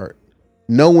fucking heart,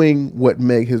 knowing what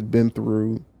Meg has been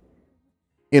through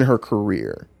in her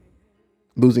career,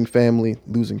 losing family,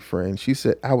 losing friends. She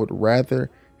said, I would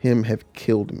rather him have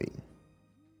killed me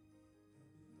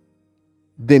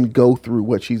than go through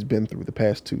what she's been through the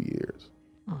past 2 years.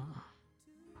 Oh,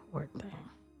 poor thing.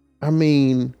 I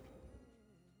mean,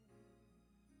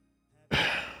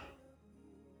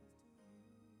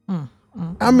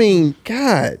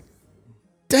 God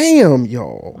damn,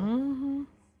 y'all. Mm-hmm.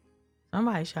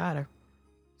 Somebody shot her.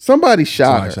 Somebody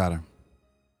shot her.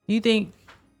 You think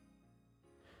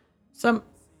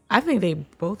I think they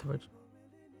both were.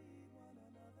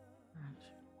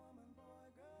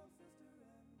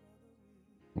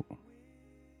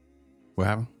 What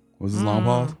happened? Was this long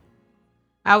pause?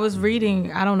 I was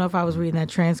reading. I don't know if I was reading that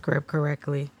transcript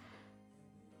correctly.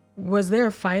 Was there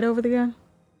a fight over the gun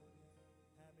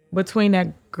between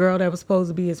that girl that was supposed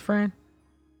to be his friend?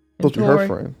 Supposed to be her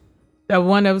friend. The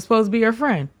one that was supposed to be her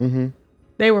friend. Mm-hmm.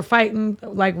 They were fighting.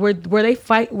 Like, were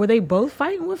they both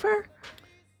fighting with her?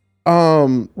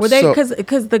 Were they?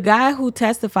 Because the guy who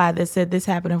testified that said this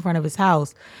happened in front of his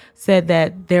house said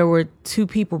that there were 2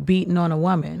 people beating on a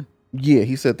woman. Yeah,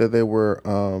 he said that there were.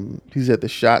 He said the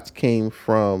shots came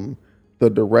from the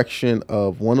direction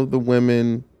of one of the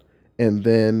women, and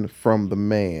then from the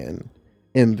man,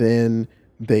 and then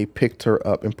they picked her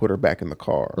up and put her back in the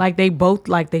car. Like they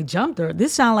jumped her.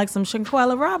 This sounds like some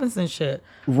Shanquella Robinson shit.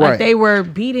 Right. Like they were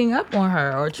beating up on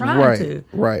her or trying to.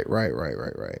 Right.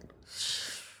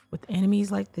 With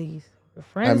enemies like these, with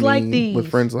friends like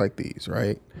these,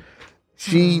 right?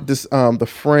 The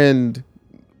friend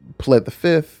pled the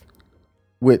fifth,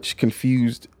 which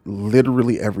confused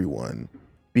literally everyone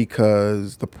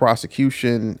because the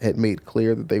prosecution had made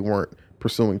clear that they weren't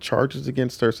pursuing charges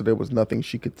against her, so there was nothing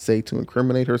she could say to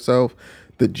incriminate herself.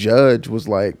 The judge was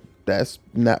like, that's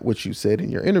not what you said in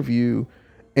your interview.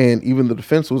 And even the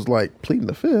defense was like, pleading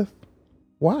the fifth?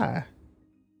 Why?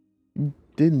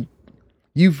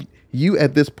 You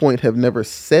at this point have never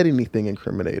said anything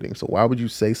incriminating, so why would you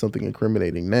say something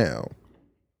incriminating now?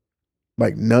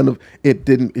 Like none of it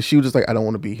didn't. She was just like, I don't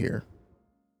want to be here.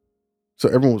 So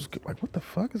everyone was like, what the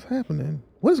fuck is happening?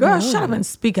 What is going on? Girl, shut up and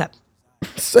speak up.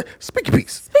 Speak your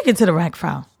piece. Speak into the rack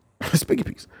file. Speak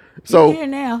your piece. So you're here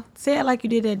now. Say it like you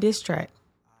did that diss track.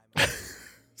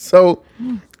 So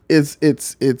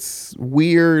it's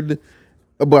weird.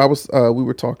 But we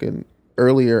were talking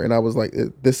earlier, and I was like,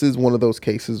 this is one of those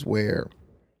cases where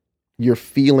you're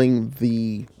feeling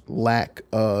the lack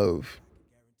of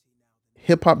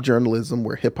hip hop journalism,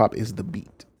 where hip hop is the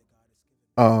beat.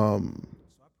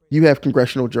 You have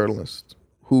congressional journalists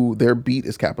who their beat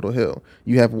is Capitol Hill.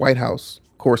 You have White House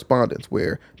correspondents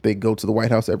where they go to the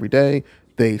White House every day.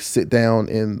 They sit down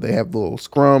and they have the little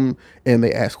scrum and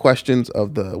they ask questions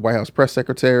of the White House press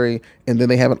secretary, and then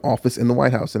they have an office in the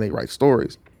White House and they write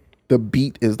stories. The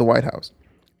beat is the White House.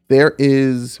 There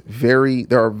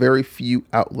are very few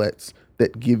outlets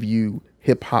that give you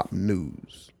hip hop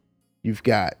news. You've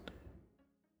got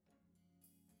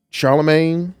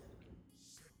Charlemagne.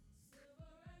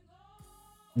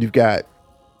 You've got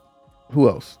who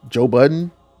else? Joe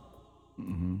Budden,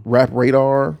 Rap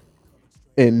Radar,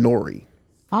 and Nori.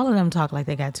 All of them talk like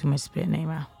they got too much spit in their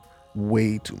mouth.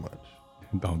 Way too much.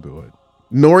 Don't do it.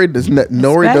 Nori does not.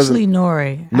 Especially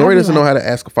Nori. Nori doesn't know how to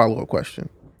ask a follow-up question.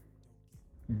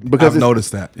 Because I've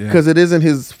noticed that. Yeah. Because it isn't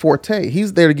his forte.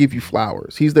 He's there to give you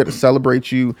flowers. He's there to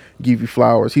celebrate you, give you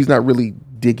flowers. He's not really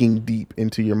digging deep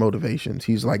into your motivations.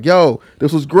 He's like, yo,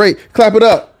 this was great. Clap it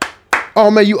up. Oh,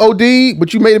 man, you OD'd,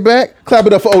 but you made it back? Clap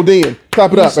it up for ODing.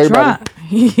 Clap it up, everybody. Drunk.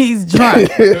 He's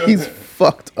drunk. He's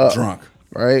fucked up. Drunk.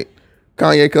 Right?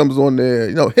 Kanye comes on there.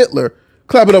 Hitler.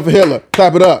 Clap it up for Hitler.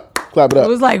 Clap it up. Clap it up. It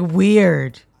was like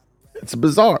weird. It's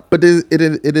bizarre, but it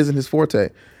isn't his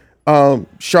forte.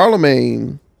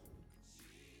 Charlemagne,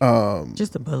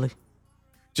 just a bully.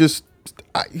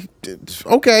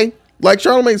 Okay. Like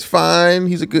Charlemagne's fine.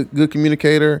 He's a good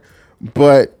communicator,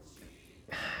 but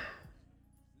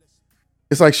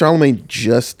it's like Charlemagne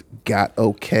just got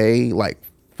okay like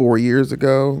 4 years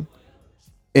ago,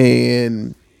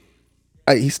 and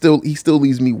he still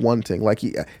leaves me wanting. Like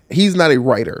he's not a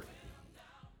writer.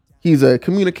 He's a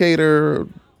communicator,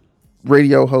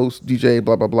 radio host, DJ,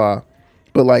 blah blah blah.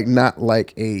 But like not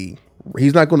like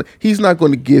he's not going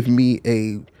to give me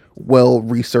a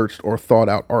well-researched or thought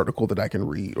out article that I can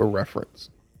read or reference.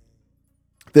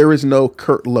 There is no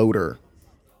Kurt Loder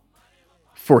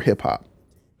for hip hop.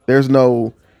 There's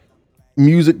no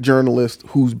music journalist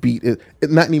whose beat is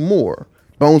not anymore.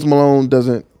 Bones Malone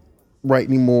doesn't write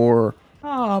anymore.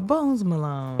 Oh, Bones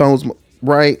Malone.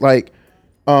 Right? Like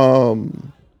what's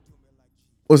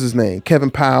his name?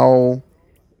 Kevin Powell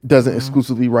doesn't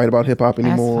exclusively write about hip hop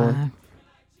anymore. That's fine.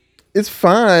 It's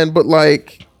fine, but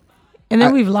like, and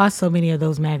then we've lost so many of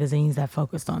those magazines that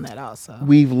focused on that also.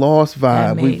 We've lost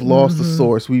Vibe. We've lost The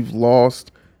Source. We've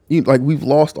lost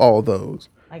all those.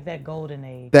 Like that golden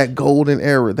age. That golden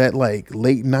era, that like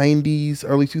late 90s,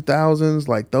 early 2000s,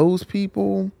 like those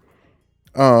people.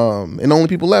 And the only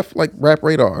people left like Rap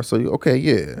Radar. So, okay,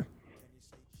 yeah.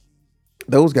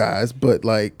 Those guys, but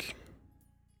like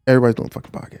everybody's doing a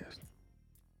fucking podcast.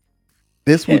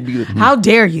 This would be the... How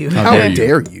dare you? How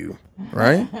dare you?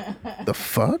 Right? The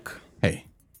fuck? Hey.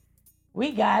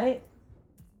 We got it.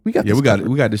 We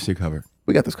got this shit covered.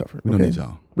 We got this covered. We don't need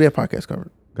y'all. We have podcast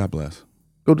covered. God bless.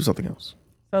 Go do something else.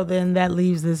 So then that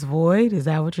leaves this void? Is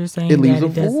that what you're saying? It leaves a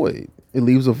void. It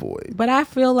leaves a void. But I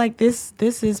feel like this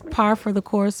is par for the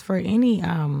course for any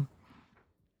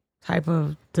type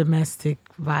of domestic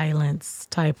violence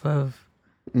type of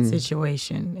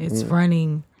situation. It's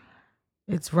running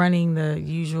the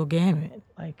usual gamut.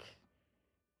 Like,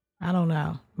 I don't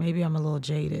know. Maybe I'm a little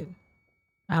jaded.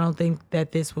 I don't think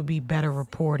that this would be better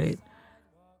reported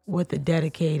with a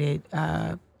dedicated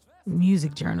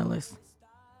music journalist.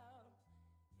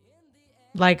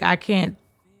 Like, I can't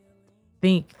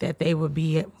think that they would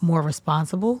be more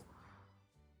responsible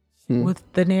with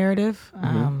the narrative.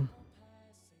 I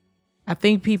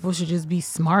think people should just be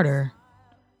smarter.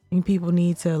 I think people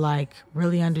need to like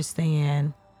really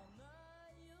understand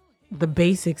the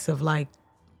basics of like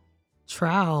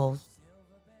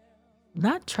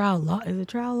not trial law. Is it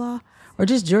trial law? Or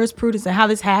just jurisprudence and how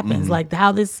this happens, like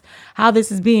how this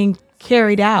is being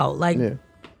carried out. Like,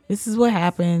 this is what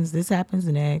happens. This happens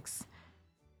next.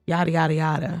 Yada, yada,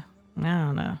 yada. I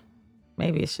don't know.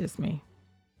 Maybe it's just me.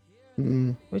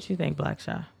 What you think, Black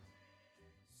Shaw?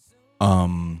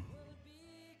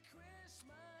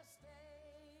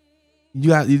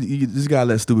 You just gotta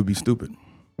let stupid be stupid.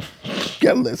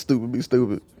 Gotta let stupid be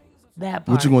stupid. That part.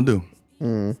 What you gonna do?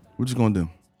 What you gonna do?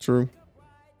 True.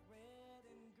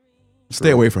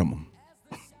 Stay away from them.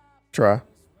 Try.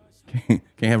 Can't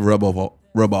have a rub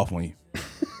off on you.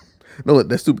 Don't let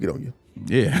that stupid get on you.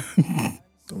 Yeah.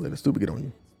 Don't let the stupid get on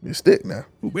you. You stick now.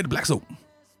 Ooh, where the black soap?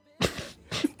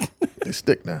 They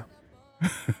stick now.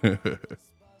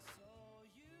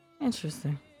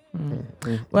 Interesting.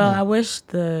 Well, I wish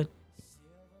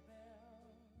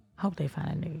hope they find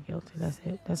a nigga guilty. That's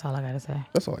it. That's all I gotta say.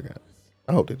 That's all I got.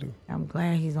 I hope they do. I'm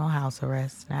glad he's on house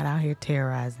arrest, not out here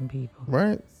terrorizing people.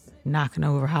 Right? Knocking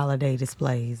over holiday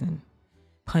displays and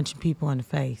punching people in the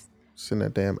face. Send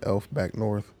that damn elf back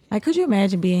north. Like, could you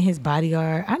imagine being his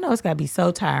bodyguard? I know it's gotta be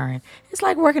so tiring. It's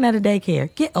like working at a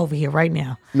daycare. Get over here right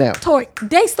now. Now. Tory,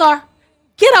 Daystar,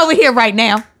 get over here right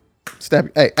now.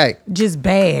 Stab. Hey. Just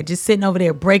bad. Just sitting over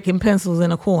there breaking pencils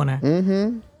in a corner.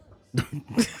 I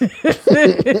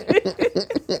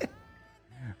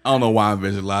don't know why I'm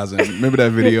visualizing. Remember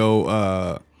that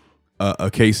video?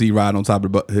 A KC ride on top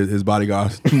of his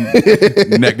bodyguard's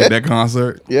neck at that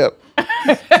concert. Yep.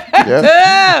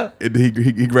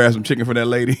 He grabbed some chicken for that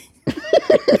lady.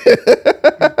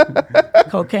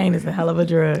 Cocaine is a hell of a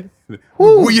drug.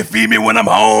 Will you feed me when I'm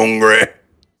hungry?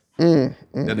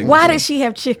 Why did she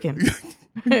have chicken?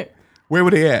 Where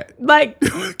were they at? Like,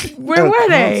 where were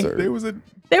they?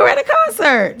 They were at a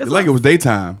concert. That's like it was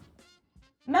daytime.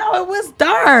 No, it was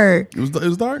dark. It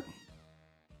was dark.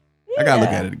 Yeah. I gotta look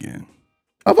at it again.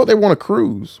 I thought they were on a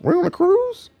cruise. Were they on a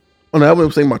cruise? Oh no, I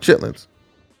was saying about chitlins.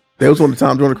 That was one of the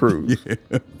times on a cruise. Yeah.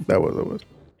 That was.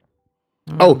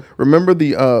 Oh, remember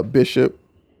the bishop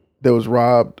that was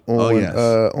robbed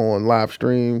on live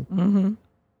stream? Mm-hmm.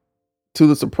 To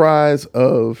the surprise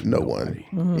of no one.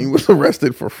 Mm-hmm. He was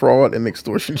arrested for fraud and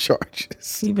extortion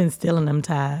charges. He been stealing them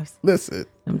ties. Listen.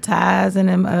 Them ties and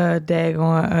them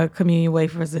daggone communion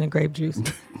wafers and the grape juice.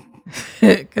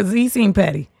 Because he seemed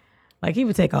petty. Like he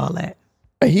would take all that.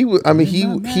 He was. I mean,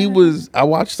 he was. I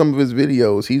watched some of his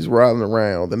videos. He's riding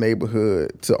around the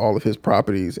neighborhood to all of his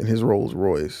properties in his Rolls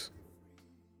Royce,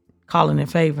 calling it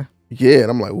favor. Yeah,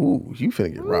 and I'm like, ooh, you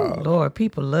finna get robbed. Lord,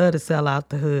 people love to sell out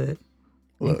the hood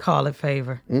and call it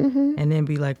favor, and then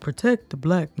be like, protect the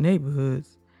black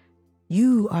neighborhoods.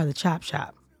 You are the chop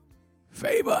shop.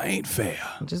 Favor ain't fair.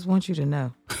 I just want you to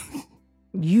know,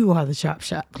 you are the chop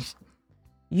shop.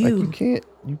 You can't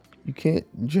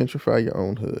gentrify your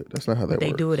own hood. That's not how that works.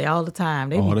 They do it all the time.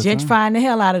 They be gentrifying the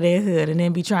hell out of their hood and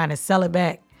then be trying to sell it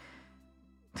back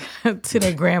to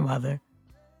their grandmother.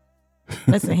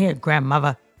 Listen here,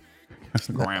 grandmother. That's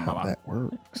not how that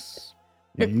works.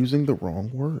 You're using the wrong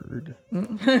word.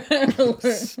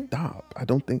 Stop. I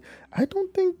don't think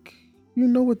you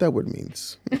know what that word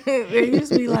means. They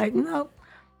used to be like, no,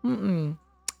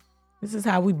 this is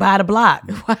how we buy the block.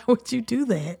 Why would you do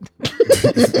that?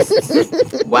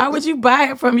 Why would you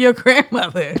buy it from your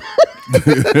grandmother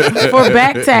for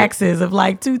back taxes of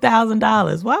like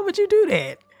 $2,000? Why would you do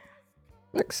that?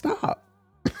 Like, stop.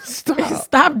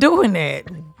 Stop doing that,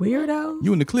 weirdo.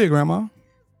 You in the clear, Grandma.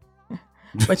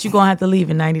 But you're going to have to leave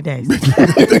in 90 days.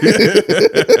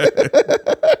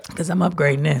 Because I'm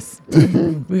upgrading this.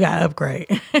 We got to upgrade.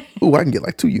 Ooh, I can get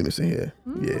like 2 units in here.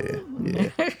 Yeah.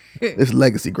 This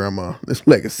legacy, Grandma. This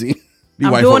legacy.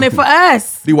 I'm doing it for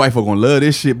us. These white folk gonna love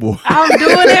this shit, boy. I'm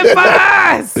doing it for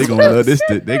us. They gonna love this.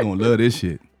 They gonna love this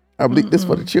shit. I believe this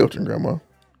for the children, Grandma.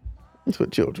 It's for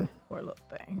children. Poor little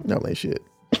thing. Y'all ain't shit.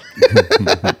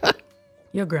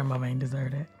 Your grandma ain't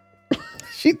deserve that.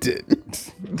 She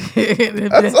didn't.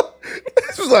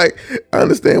 This was like, I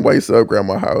understand why you sell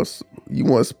grandma house. You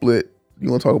want to split. You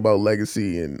want to talk about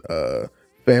legacy and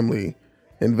family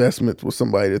investments with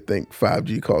somebody to think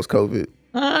 5G caused COVID.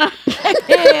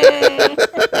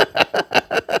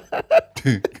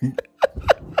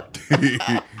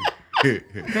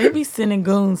 They be sending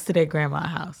goons to their grandma's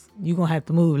house. You gonna have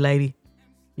to move, lady.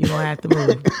 You gonna have to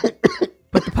move.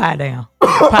 Put the pie down.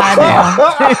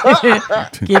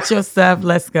 Get your stuff.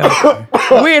 Let's go.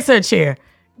 Where's her chair?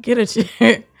 Get a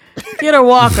chair. Get her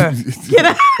walker.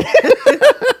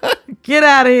 Get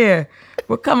out of here.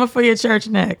 We're coming for your church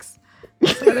next.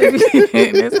 That's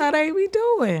how they be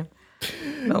doing.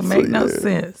 Don't make no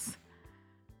sense.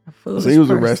 So he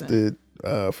was arrested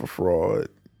for fraud,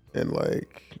 and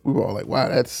like we were all like, "Wow,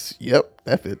 that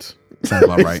fits." Sounds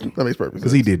about right. That makes perfect sense.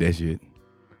 Because he did that shit.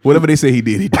 Whatever they say he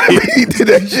did, he did. He did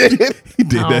that shit. He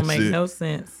did that shit. Don't make no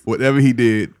sense. Whatever he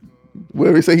did.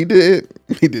 Whatever he say he did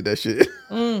that shit.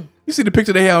 You see the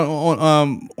picture they had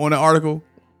on the article?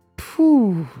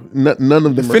 None of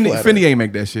them. Fendi ain't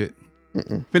make that shit.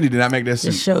 Fendi did not make that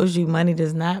shit. It shows you money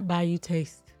does not buy you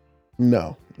taste.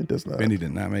 No, it does not. Fendi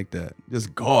did not make that.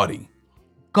 Just gaudy.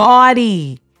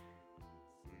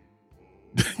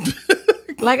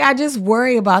 Like, I just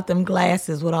worry about them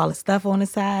glasses with all the stuff on the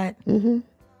side. Mm-hmm.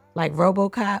 Like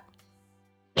RoboCop.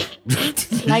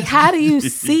 Like, how do you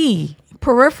see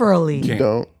peripherally?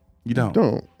 You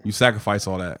don't. You sacrifice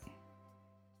all that.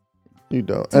 You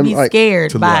don't. To be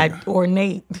scared by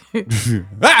ornate.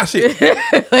 Ah, shit.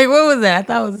 Like, what was that? I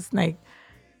thought it was a snake.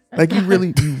 Like, you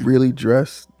really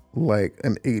dressed like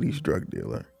an 80s drug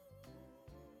dealer.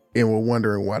 And we're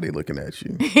wondering why they looking at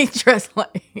you. He dressed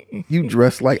like... You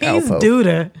dressed like He's Alpo.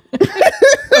 Duda.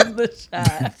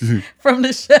 From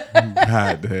the shot.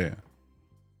 God damn.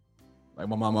 Like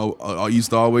my mama used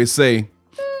to always say,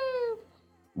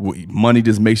 money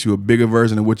just makes you a bigger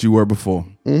version of what you were before.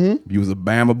 Mm-hmm. If you was a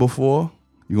Bama before,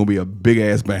 you're going to be a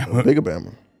big-ass Bama. A bigger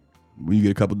Bama. When you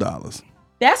get a couple dollars.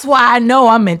 That's why I know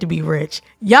I'm meant to be rich.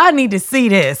 Y'all need to see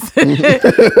this. Y'all need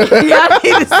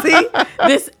to see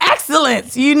this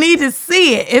excellence. You need to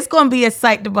see it. It's going to be a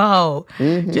sight to behold.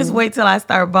 Just wait till I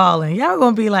start balling. Y'all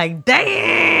going to be like,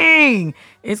 dang.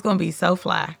 It's going to be so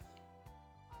fly.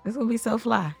 It's going to be so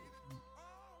fly.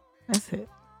 That's it.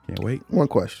 Can't wait. One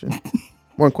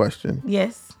question.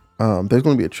 Yes. There's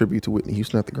going to be a tribute to Whitney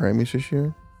Houston at the Grammys this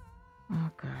year.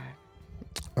 Oh,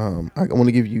 God. I want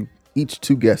to give you each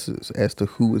 2 guesses as to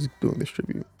who is doing this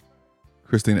tribute.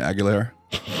 Christina Aguilera.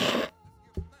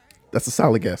 That's a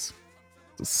solid guess.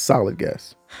 It's a solid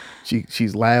guess.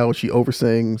 She's loud. She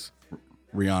oversins.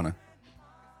 Rihanna.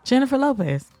 Jennifer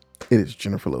Lopez. It is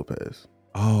Jennifer Lopez.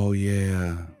 Oh,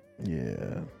 yeah.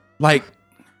 Yeah. Like,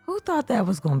 Who thought that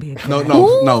was going to be a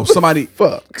no. Somebody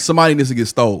needs to get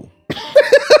stole.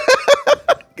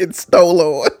 Get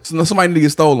stolen on. Somebody need to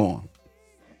get stole on.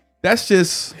 That's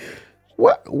just...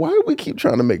 What? Why do we keep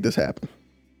trying to make this happen?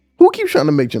 Who keeps trying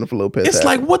to make Jennifer Lopez It's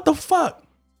happen? like, what the fuck?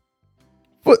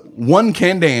 But One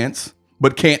can dance,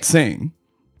 but can't sing.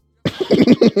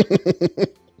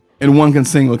 And one can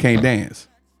sing but can't dance.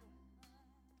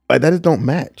 like that just don't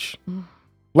match.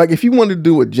 Like if you wanted to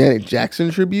do a Janet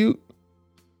Jackson tribute,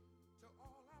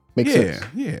 makes sense.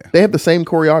 Yeah. They have the same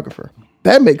choreographer.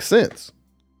 That makes sense.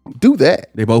 Do that.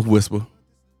 They both whisper.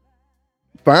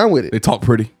 Fine with They it. talk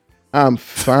pretty. I'm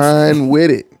fine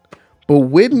with it. But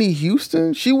Whitney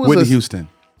Houston,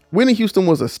 Whitney Houston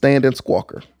was a stand-in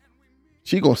squawker.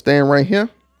 She gonna stand right here,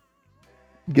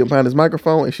 get behind this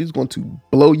microphone, and she's going to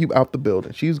blow you out the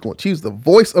building. She's the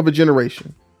voice of a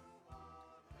generation.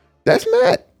 That's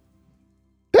not.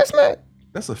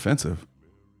 That's offensive.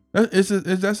 That's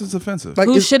just offensive. Like,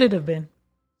 Who should it have been?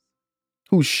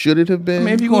 Who should it have been? I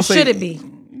mean, if you Who gonna say, should it be?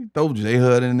 throw J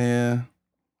Hud in there.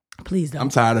 Please don't. I'm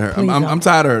tired of her. Please I'm don't.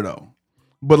 tired of her though.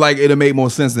 But like, it'll make more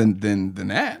sense than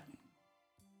that.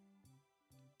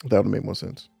 That would make more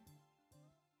sense.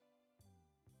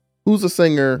 Who's a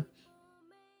singer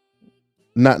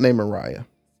not named Mariah?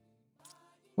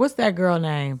 What's that girl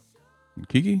name?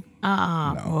 Kiki?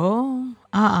 No.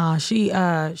 She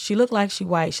looked like she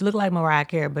white. She looked like Mariah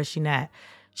Carey, but she not.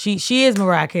 She is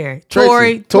Mariah Carey.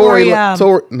 Tory.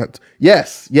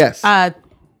 Yes. Yes,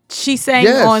 She sang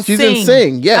on she's Sing. in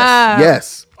Sing. Yes,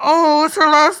 yes. Oh, what's her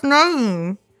last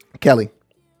name? Kelly.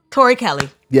 Tori Kelly.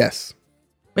 Yes.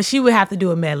 But she would have to do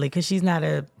a medley because she's not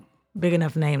a big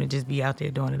enough name to just be out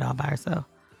there doing it all by herself.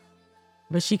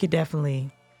 But she could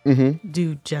definitely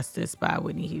do justice by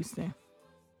Whitney Houston.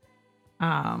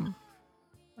 I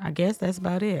guess that's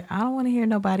about it. I don't want to hear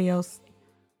nobody else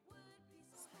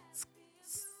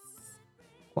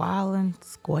squalling.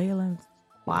 Squalling.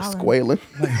 I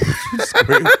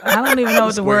don't even know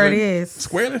what the word is.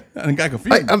 Squarely? I got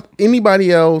confused.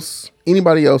 Anybody else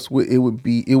it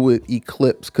would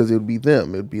eclipse because it would be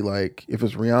them. It'd be like if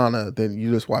it's Rihanna, then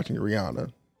you're just watching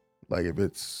Rihanna. Like if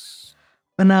it's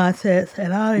Beyonce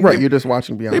and all right, you're just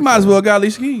watching Beyonce. They might as well got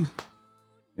Alicia Keys.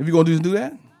 If you're gonna do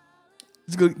that,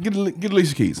 just go get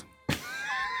Alicia Keys.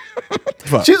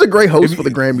 She's a great host for the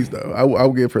Grammys, though.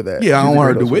 I'll give her that. Yeah, I don't want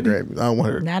her to do do Whitney. I don't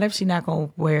want her. Not if she's not gonna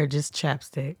wear just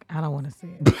chapstick. I don't want to see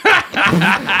it.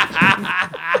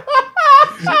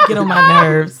 Get on my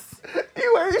nerves.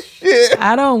 You ain't shit.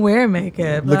 I don't wear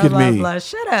makeup. Blah, Look at blah, me. blah.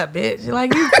 Shut up, bitch.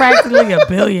 Like you practically a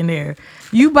billionaire.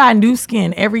 You buy new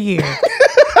skin every year.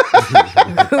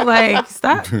 Like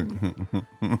stop.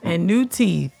 And new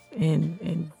teeth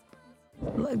and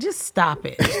just stop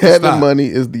it. Having money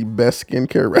is the best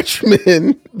skincare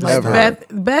regimen Like ever.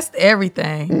 best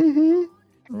everything.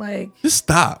 Like Just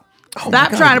stop.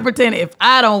 stop trying to pretend if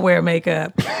I don't wear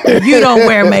makeup, you don't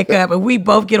wear makeup, and we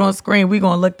both get on screen, we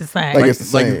gonna look the same. Like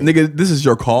it's the Like, same. nigga, this is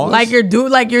your cause. Like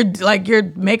you're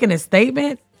making a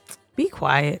statement. Be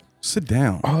quiet. Sit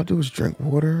down. All I do is drink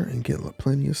water and get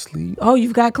plenty of sleep. Oh,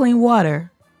 you've got clean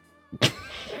water.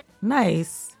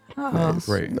 Nice. Oh,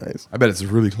 Great. Nice. I bet it's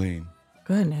really clean.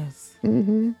 goodness.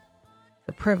 The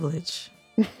privilege.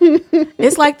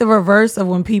 It's like the reverse of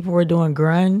when people were doing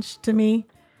grunge to me.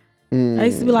 I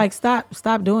used to be like, stop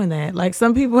doing that. Like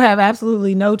some people have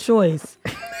absolutely no choice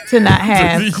to not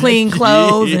have clean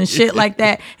clothes and shit like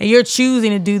that. And you're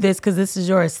choosing to do this because this is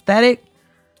your aesthetic.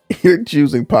 You're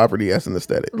choosing poverty as an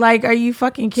aesthetic. Like, are you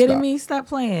fucking kidding me? Stop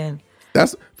playing.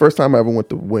 That's the first time I ever went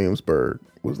to Williamsburg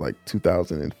was like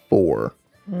 2004.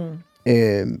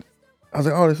 And I was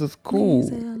like, oh, this is cool.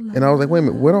 And I was like, wait a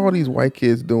minute, what are all these white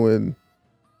kids doing?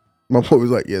 My boy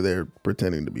was like, yeah, they're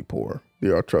pretending to be poor. They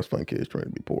are trust fund kids trying to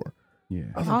be poor. Yeah.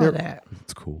 I was All like, of that.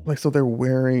 It's cool. Like, so they're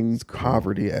wearing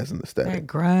poverty as an aesthetic. That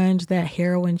grunge, that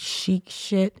heroin chic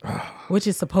shit, which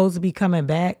is supposed to be coming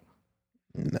back.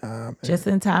 Nah, man. Just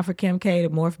in time for Kim K to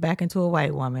morph back into a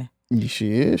white woman.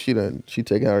 She is. She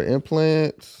taking out her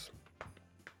implants,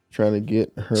 trying to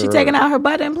get her. She taking out her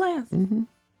butt implants. Mm-hmm.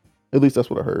 At least that's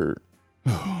what I heard.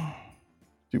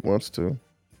 She wants to.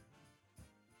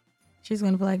 She's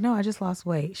gonna be like, no, I just lost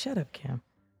weight. Shut up, Kim.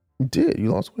 You did.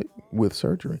 You lost weight with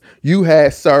surgery. You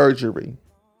had surgery.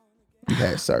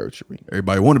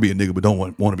 Everybody want to be a nigga, but don't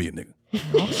want to be a nigga.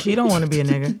 No, she don't want to be a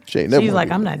nigga. She's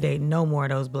like, I'm not dating no more of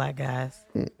those black guys.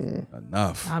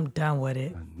 Enough. I'm done with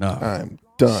it. Enough. I'm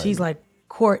done. She's like,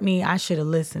 Courtney, I should have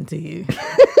listened to you.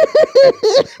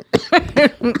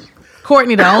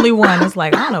 Courtney, the only one that's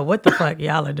like, I don't know what the fuck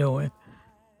y'all are doing.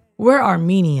 We're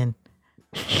Armenian.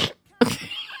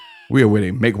 We are where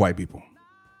they make white people.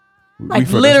 Like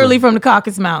literally from the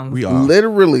Caucasus Mountains. We are.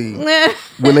 Literally,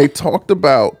 when they talked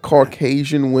about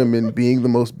Caucasian women being the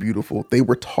most beautiful, they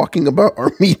were talking about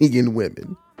Armenian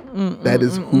women. That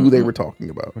is who they were talking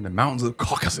about. From the mountains of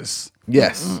Caucasus.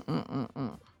 Yes.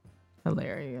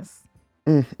 Hilarious.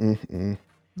 We'll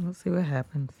see what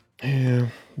happens. Yeah,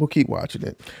 we'll keep watching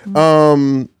it.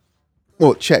 Well,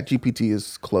 ChatGPT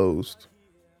is closed.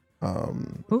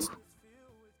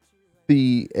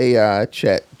 The AI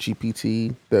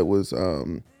ChatGPT that was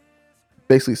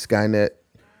basically Skynet.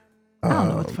 I don't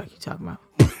know what the fuck you're talking about.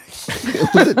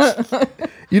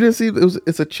 You didn't see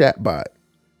it's a chat bot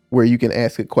where you can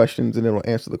ask it questions and it'll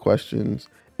answer the questions,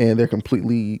 and they're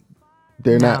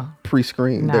not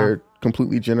pre-screened. No. They're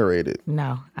completely generated.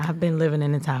 No, I've been living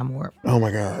in a time warp. Oh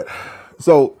my God.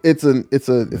 So it's an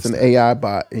AI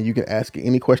bot, and you can ask it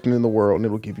any question in the world and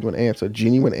it'll give you an answer,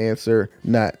 genuine answer,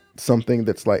 not something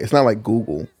that's like, it's not like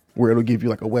Google where it'll give you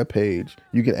like a web page.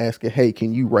 You can ask it, hey,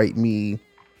 can you write me,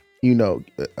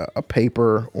 a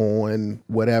paper on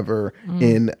whatever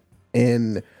in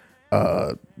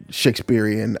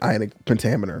Shakespearean ionic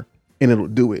pentameter, and it'll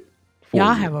do it for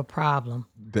Y'all you. have a problem.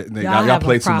 Y'all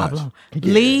play too much.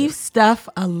 Leave stuff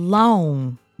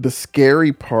alone. The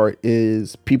scary part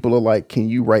is people are like, can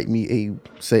you write me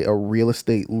a real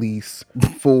estate lease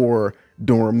for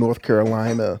Durham, North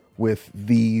Carolina with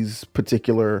these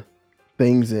particular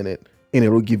things in it, and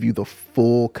it'll give you the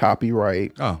full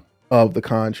copyright of the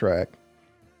contract.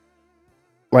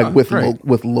 Like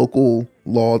with local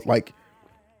laws, like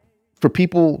for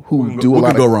people who do a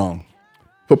lot of go wrong.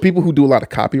 For people who do a lot of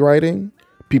copywriting,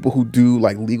 people who do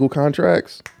like legal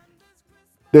contracts,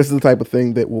 this is the type of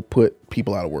thing that will put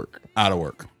people out of work.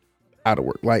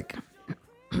 Like,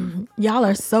 y'all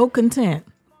are so content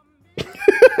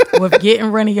with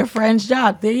getting rid of your friend's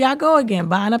job. There y'all go again,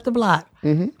 buying up the block.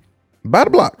 Buy the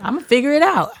block. I'm gonna figure it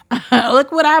out.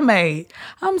 Look what I made.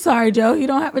 I'm sorry, Joe. You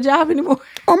don't have a job anymore.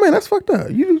 Oh man, that's fucked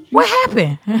up. What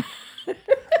happened?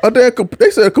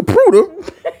 They said a computer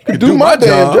can do my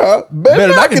damn job better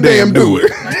than I can damn do it.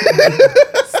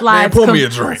 Me a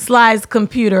drink. Slides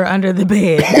computer under the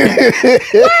bed.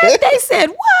 What? They said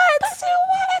what? I said,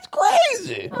 what? That's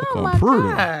crazy. Oh my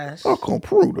gosh. A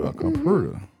computer.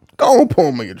 Go on,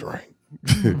 pour me a drink.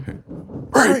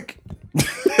 Break.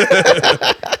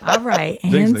 All right.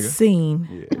 And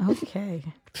scene. Yeah. Okay.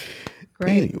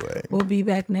 Great. Anyway. We'll be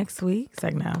back next week. It's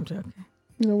like, nah, I'm joking.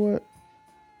 You know what?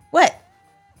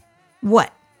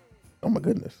 What? Oh my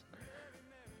goodness.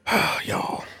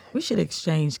 Y'all. We should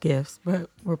exchange gifts, but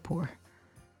we're poor.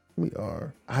 We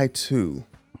are. I too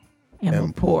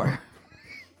am poor.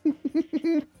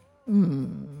 I'm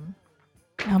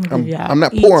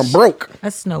not poor, I'm broke.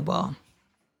 A snowball.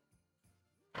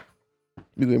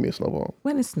 You give me a snowball.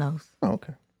 When it snows. Oh,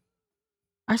 okay.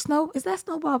 Is that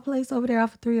snowball place over there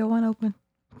off of 301 open?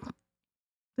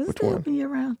 Does it stay open year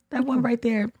round? That one right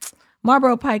there.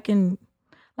 Marlboro Pike and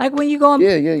like when you go on.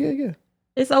 Yeah.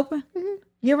 It's open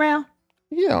year round?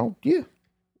 Yeah. Ain't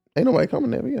nobody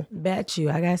coming there, but yeah. Bet you.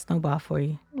 I got a snowball for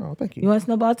you. Oh, thank you. You want a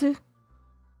snowball too?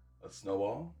 A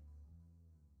snowball?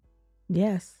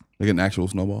 Yes. Like an actual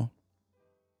snowball?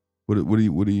 What do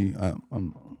you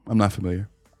I'm not familiar.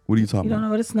 What are you talking about? You don't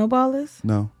know what a snowball is?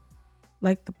 No.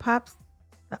 Like the pops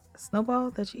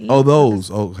snowball that you eat? Oh,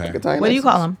 those. Okay. What do you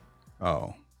call them?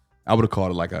 Oh. I would have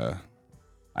called it like a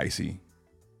icy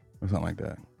or something like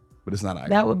that. But it's not icy.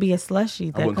 That would be a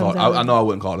slushie. I know I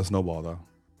wouldn't call it a snowball though.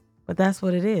 But that's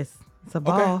what it is. It's a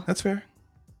ball. Okay, that's fair.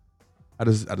 I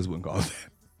just wouldn't call it that.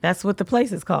 That's what the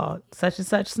place is called. Such and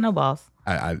such snowballs.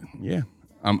 I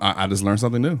just learned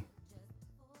something new.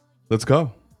 Let's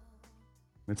go.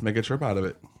 Let's make a trip out of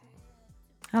it.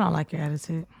 I don't like your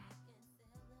attitude.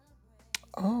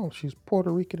 Oh, she's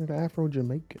Puerto Rican and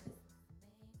Afro-Jamaican.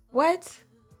 What?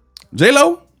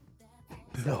 J-Lo?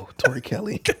 No, Tory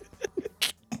Kelly.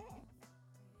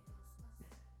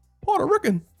 Puerto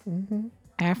Rican.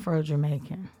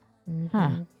 Afro-Jamaican.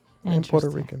 Huh. And Puerto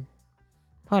Rican.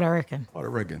 Puerto Rican. Puerto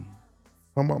Rican.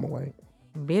 My mama white.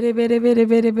 Bitty, bitty, bitty,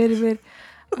 bitty, bitty, bitty.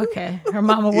 Okay. Her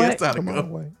mama what? It's time to My go.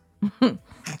 mama white.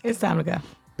 It's time to go.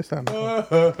 It's time to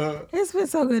go. It's been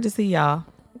so good to see y'all.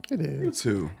 It You is.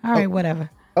 too. All right, whatever.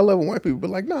 I love when white people be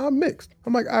like, nah, I'm mixed.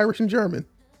 I'm like Irish and German.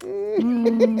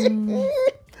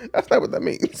 That's not what that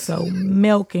means. So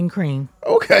milk and cream.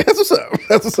 Okay, that's what's up.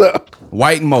 That's what's up.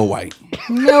 White and Mo White.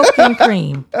 Milk and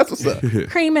cream. That's what's up.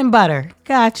 Cream and butter.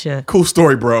 Gotcha. Cool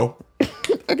story, bro.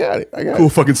 I got it. Cool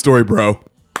fucking story, bro.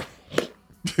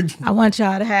 I want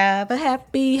y'all to have a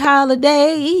happy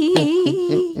holiday.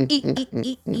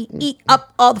 Eat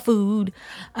up all the food.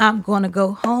 I'm gonna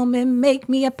go home and make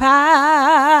me a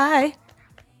pie.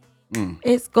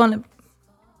 It's gonna.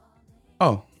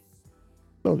 Oh,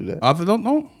 Don't do that. Arthur,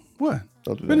 don't. What?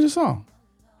 Don't do Finish that. the song.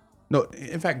 No,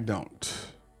 in fact, don't.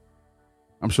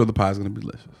 I'm sure the pie is gonna be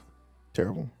delicious.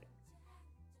 Terrible.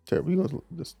 Terrible. You know,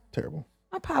 just terrible.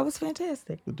 My pie was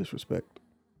fantastic. The disrespect.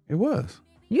 It was.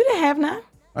 You didn't have none.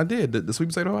 I did. The sweet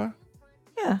potato pie.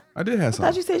 Yeah. I did have I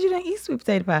thought some. you said you didn't eat sweet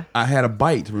potato pie. I had a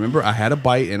bite. Remember, I had a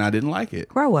bite and I didn't like it.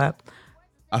 Grow up.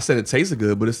 I said it tasted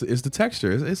good, but it's the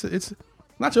texture. It's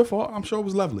not your fault. I'm sure it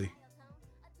was lovely.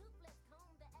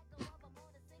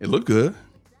 It looked good.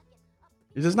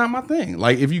 It's just not my thing.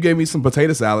 Like if you gave me some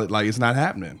potato salad, like it's not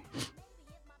happening.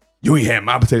 You ain't had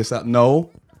my potato salad.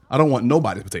 No, I don't want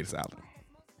nobody's potato salad.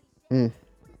 I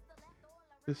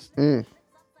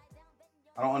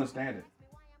don't understand it.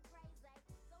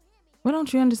 What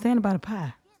don't you understand about a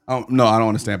pie? No, I don't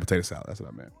understand potato salad. That's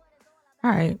what I meant.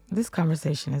 All right, this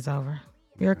conversation is over.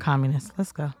 You're a communist.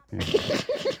 Let's go.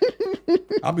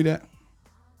 I'll be that.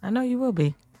 I know you will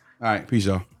be. All right, peace,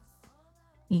 y'all.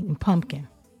 Eating pumpkin.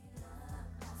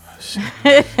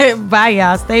 Bye,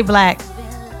 y'all. Stay black.